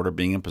protective order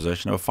being in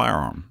possession of a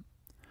firearm.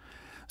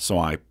 So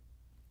I,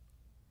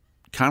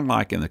 kind of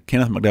like in the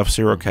Kenneth McDuff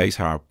serial case,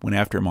 how I went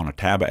after him on a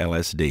tab of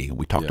LSD.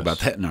 We talked about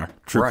that in our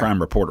True Crime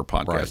Reporter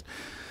podcast.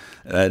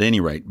 At any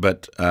rate,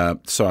 but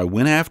so I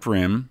went after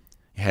him,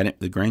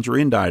 the grand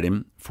jury indicted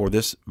him for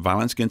this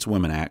Violence Against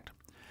Women Act,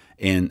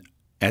 and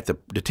at the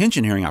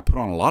detention hearing, I put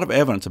on a lot of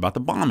evidence about the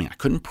bombing. I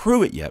couldn't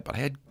prove it yet, but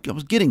I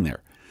was getting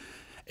there.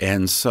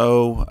 And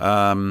so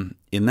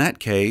in that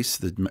case,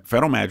 the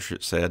federal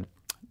magistrate said,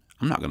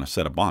 I'm not going to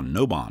set a bond,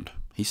 no bond.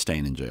 He's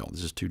staying in jail.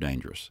 This is too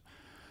dangerous.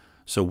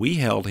 So we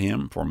held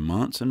him for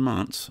months and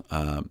months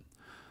on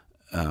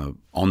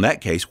that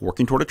case,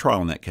 working toward a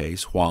trial in that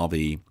case, while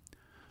the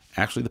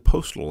Actually, the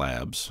Postal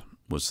Labs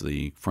was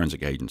the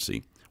forensic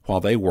agency while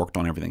they worked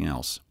on everything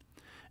else.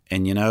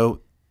 And you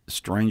know, the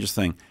strangest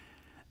thing,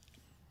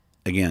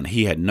 again,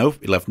 he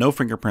left no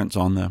fingerprints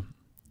on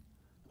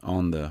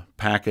the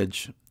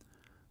package.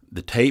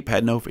 The tape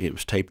it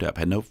was taped up,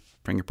 had no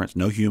fingerprints,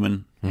 no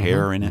human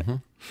hair in it.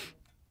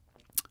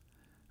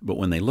 But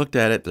when they looked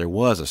at it, there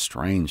was a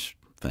strange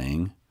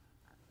thing.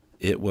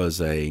 It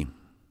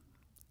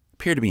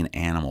appeared to be an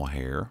animal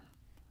hair,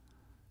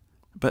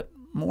 but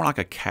more like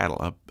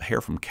a hair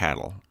from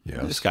cattle.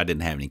 Yes. This guy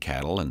didn't have any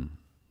cattle and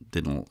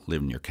didn't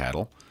live near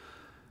cattle.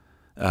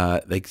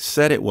 They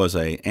said it was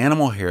a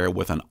animal hair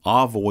with an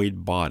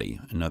ovoid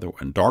body,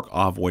 a dark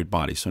ovoid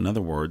body. So in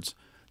other words,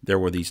 there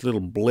were these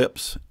little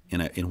blips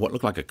in what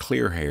looked like a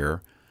clear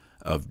hair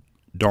of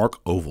dark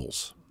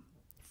ovals,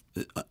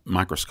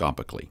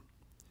 microscopically.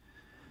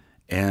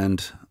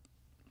 And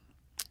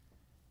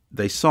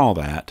they saw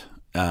that,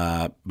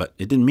 but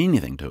it didn't mean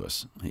anything to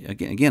us.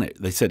 Again,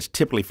 they said it's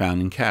typically found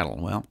in cattle.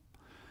 Well,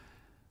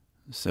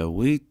 so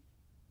we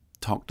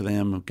talked to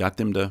them, got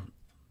them to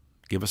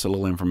give us a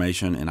little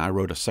information, and I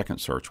wrote a second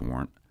search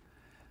warrant.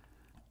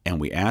 And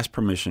we asked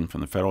permission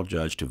from the federal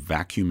judge to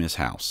vacuum his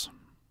house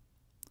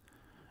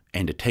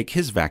and to take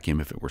his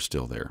vacuum if it were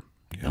still there.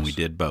 Yes. And we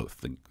did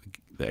both.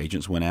 The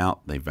agents went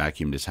out, they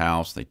vacuumed his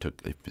house, his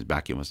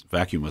vacuum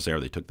was there,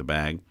 they took the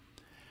bag,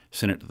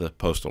 sent it to the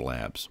Postal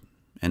Labs.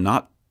 And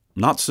not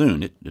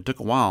soon. It took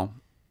a while.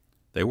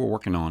 They were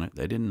working on it.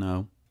 They didn't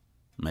know.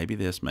 Maybe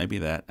this, maybe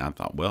that. I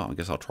thought, well, I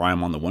guess I'll try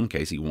him on the one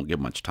case. He won't get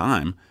much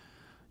time.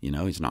 You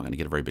know, he's not going to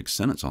get a very big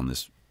sentence on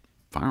this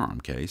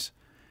firearm case.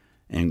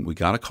 And we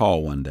got a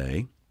call one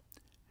day,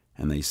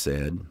 and they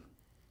said,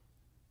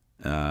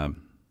 did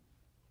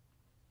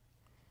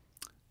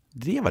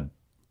he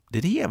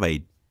have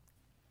a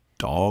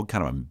dog,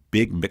 kind of a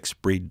big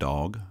mixed breed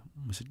dog?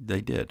 We said,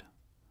 they did.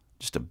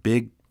 Just a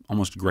big,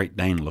 almost Great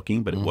Dane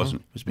looking, but it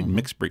wasn't. It was a big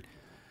mixed breed.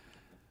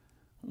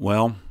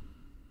 Well,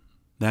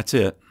 that's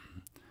it.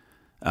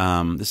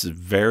 This is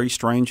very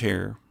strange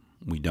hair.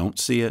 We don't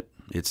see it.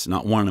 It's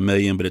not 1 in a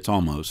million, but it's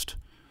almost.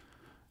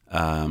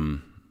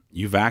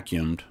 You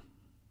vacuumed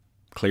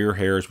clear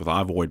hairs with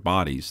ovoid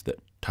bodies that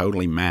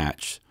totally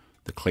match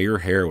the clear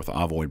hair with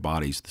ovoid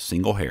bodies, the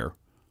single hair,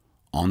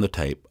 on the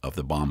tape of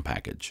the bomb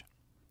package.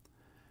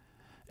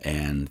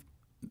 And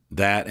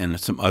that and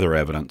some other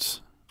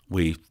evidence,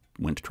 we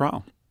went to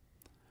trial.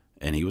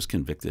 And he was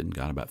convicted and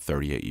got about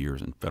 38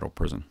 years in federal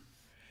prison.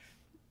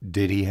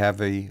 Did he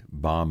have a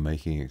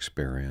bomb-making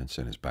experience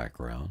in his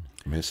background?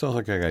 I mean, it sounds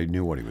like that guy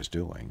knew what he was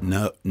doing.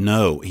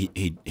 No, he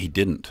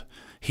didn't.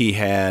 He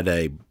had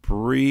a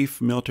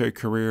brief military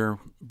career,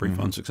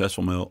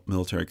 unsuccessful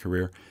military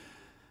career.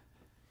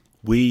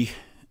 We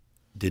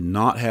did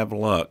not have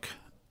luck.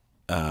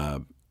 I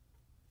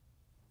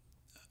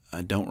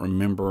don't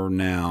remember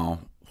now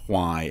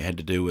why. It had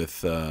to do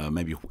with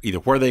maybe either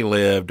where they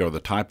lived or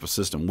the type of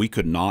system. We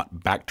could not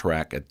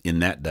backtrack in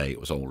that day. It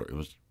was older. It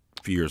was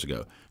a few years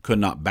ago. Could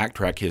not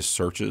backtrack his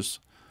searches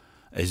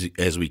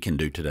as we can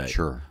do today.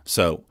 Sure.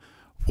 So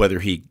whether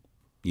he,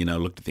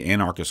 looked at the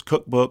Anarchist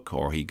Cookbook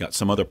or he got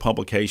some other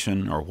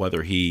publication or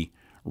whether he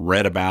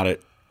read about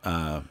it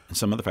in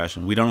some other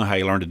fashion, we don't know how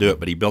he learned to do it,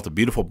 but he built a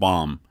beautiful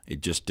bomb.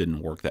 It just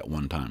didn't work that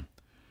one time.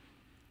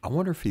 I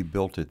wonder if he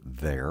built it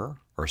there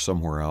or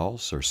somewhere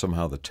else, or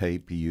somehow the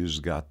tape he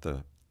used got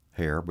the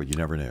hair, but you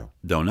never knew.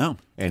 Don't know.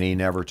 And he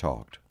never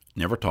talked.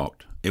 Never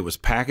talked. It was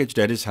packaged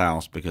at his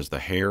house because the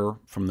hair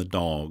from the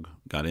dog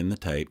got in the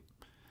tape,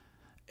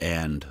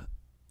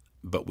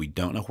 but we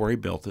don't know where he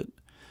built it,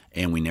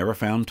 and we never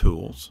found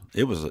tools.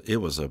 It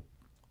was a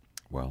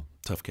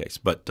tough case.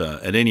 But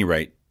at any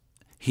rate,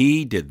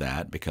 he did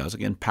that because,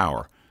 again,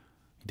 power.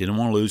 He didn't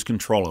want to lose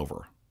control over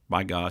her.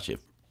 By gosh,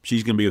 if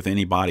she's going to be with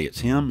anybody,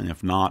 it's him, and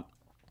if not,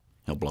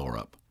 he'll blow her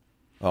up.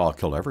 Oh, I'll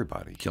kill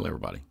everybody. Kill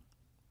everybody.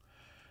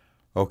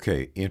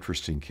 Okay,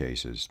 interesting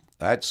cases.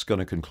 That's going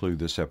to conclude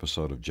this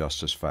episode of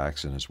Justice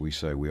Facts. And as we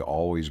say, we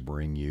always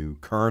bring you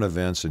current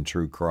events and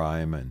true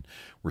crime. And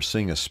we're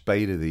seeing a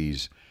spate of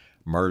these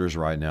murders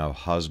right now of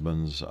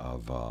husbands,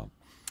 of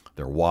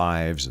their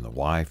wives, and the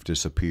wife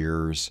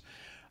disappears.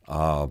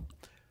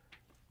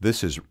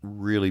 This has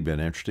really been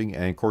interesting.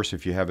 And, of course,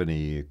 if you have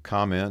any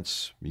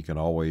comments, you can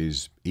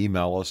always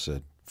email us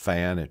at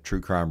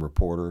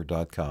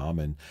fan@truecrimereporter.com.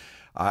 And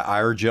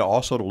I urge you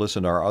also to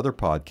listen to our other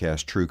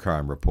podcast, True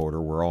Crime Reporter.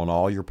 We're on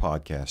all your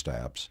podcast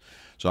apps.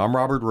 So I'm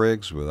Robert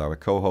Riggs with our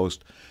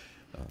co-host,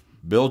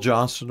 Bill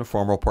Johnston, a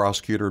former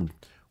prosecutor.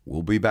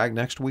 We'll be back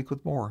next week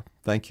with more.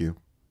 Thank you.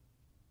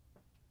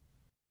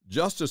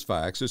 Justice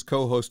Facts is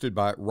co-hosted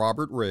by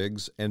Robert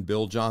Riggs and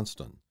Bill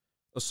Johnston.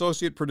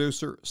 Associate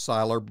producer,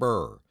 Siler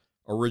Burr.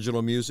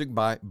 Original music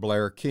by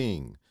Blair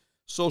King.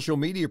 Social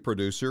media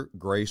producer,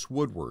 Grace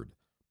Woodward.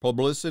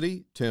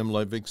 Publicity, Tim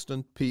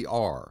Livingston,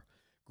 PR.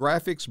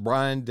 Graphics,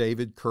 Brian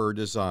David Kerr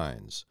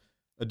Designs.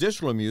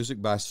 Additional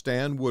music by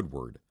Stan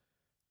Woodward.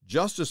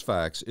 Justice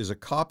Facts is a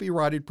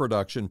copyrighted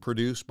production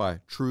produced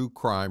by True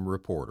Crime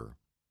Reporter.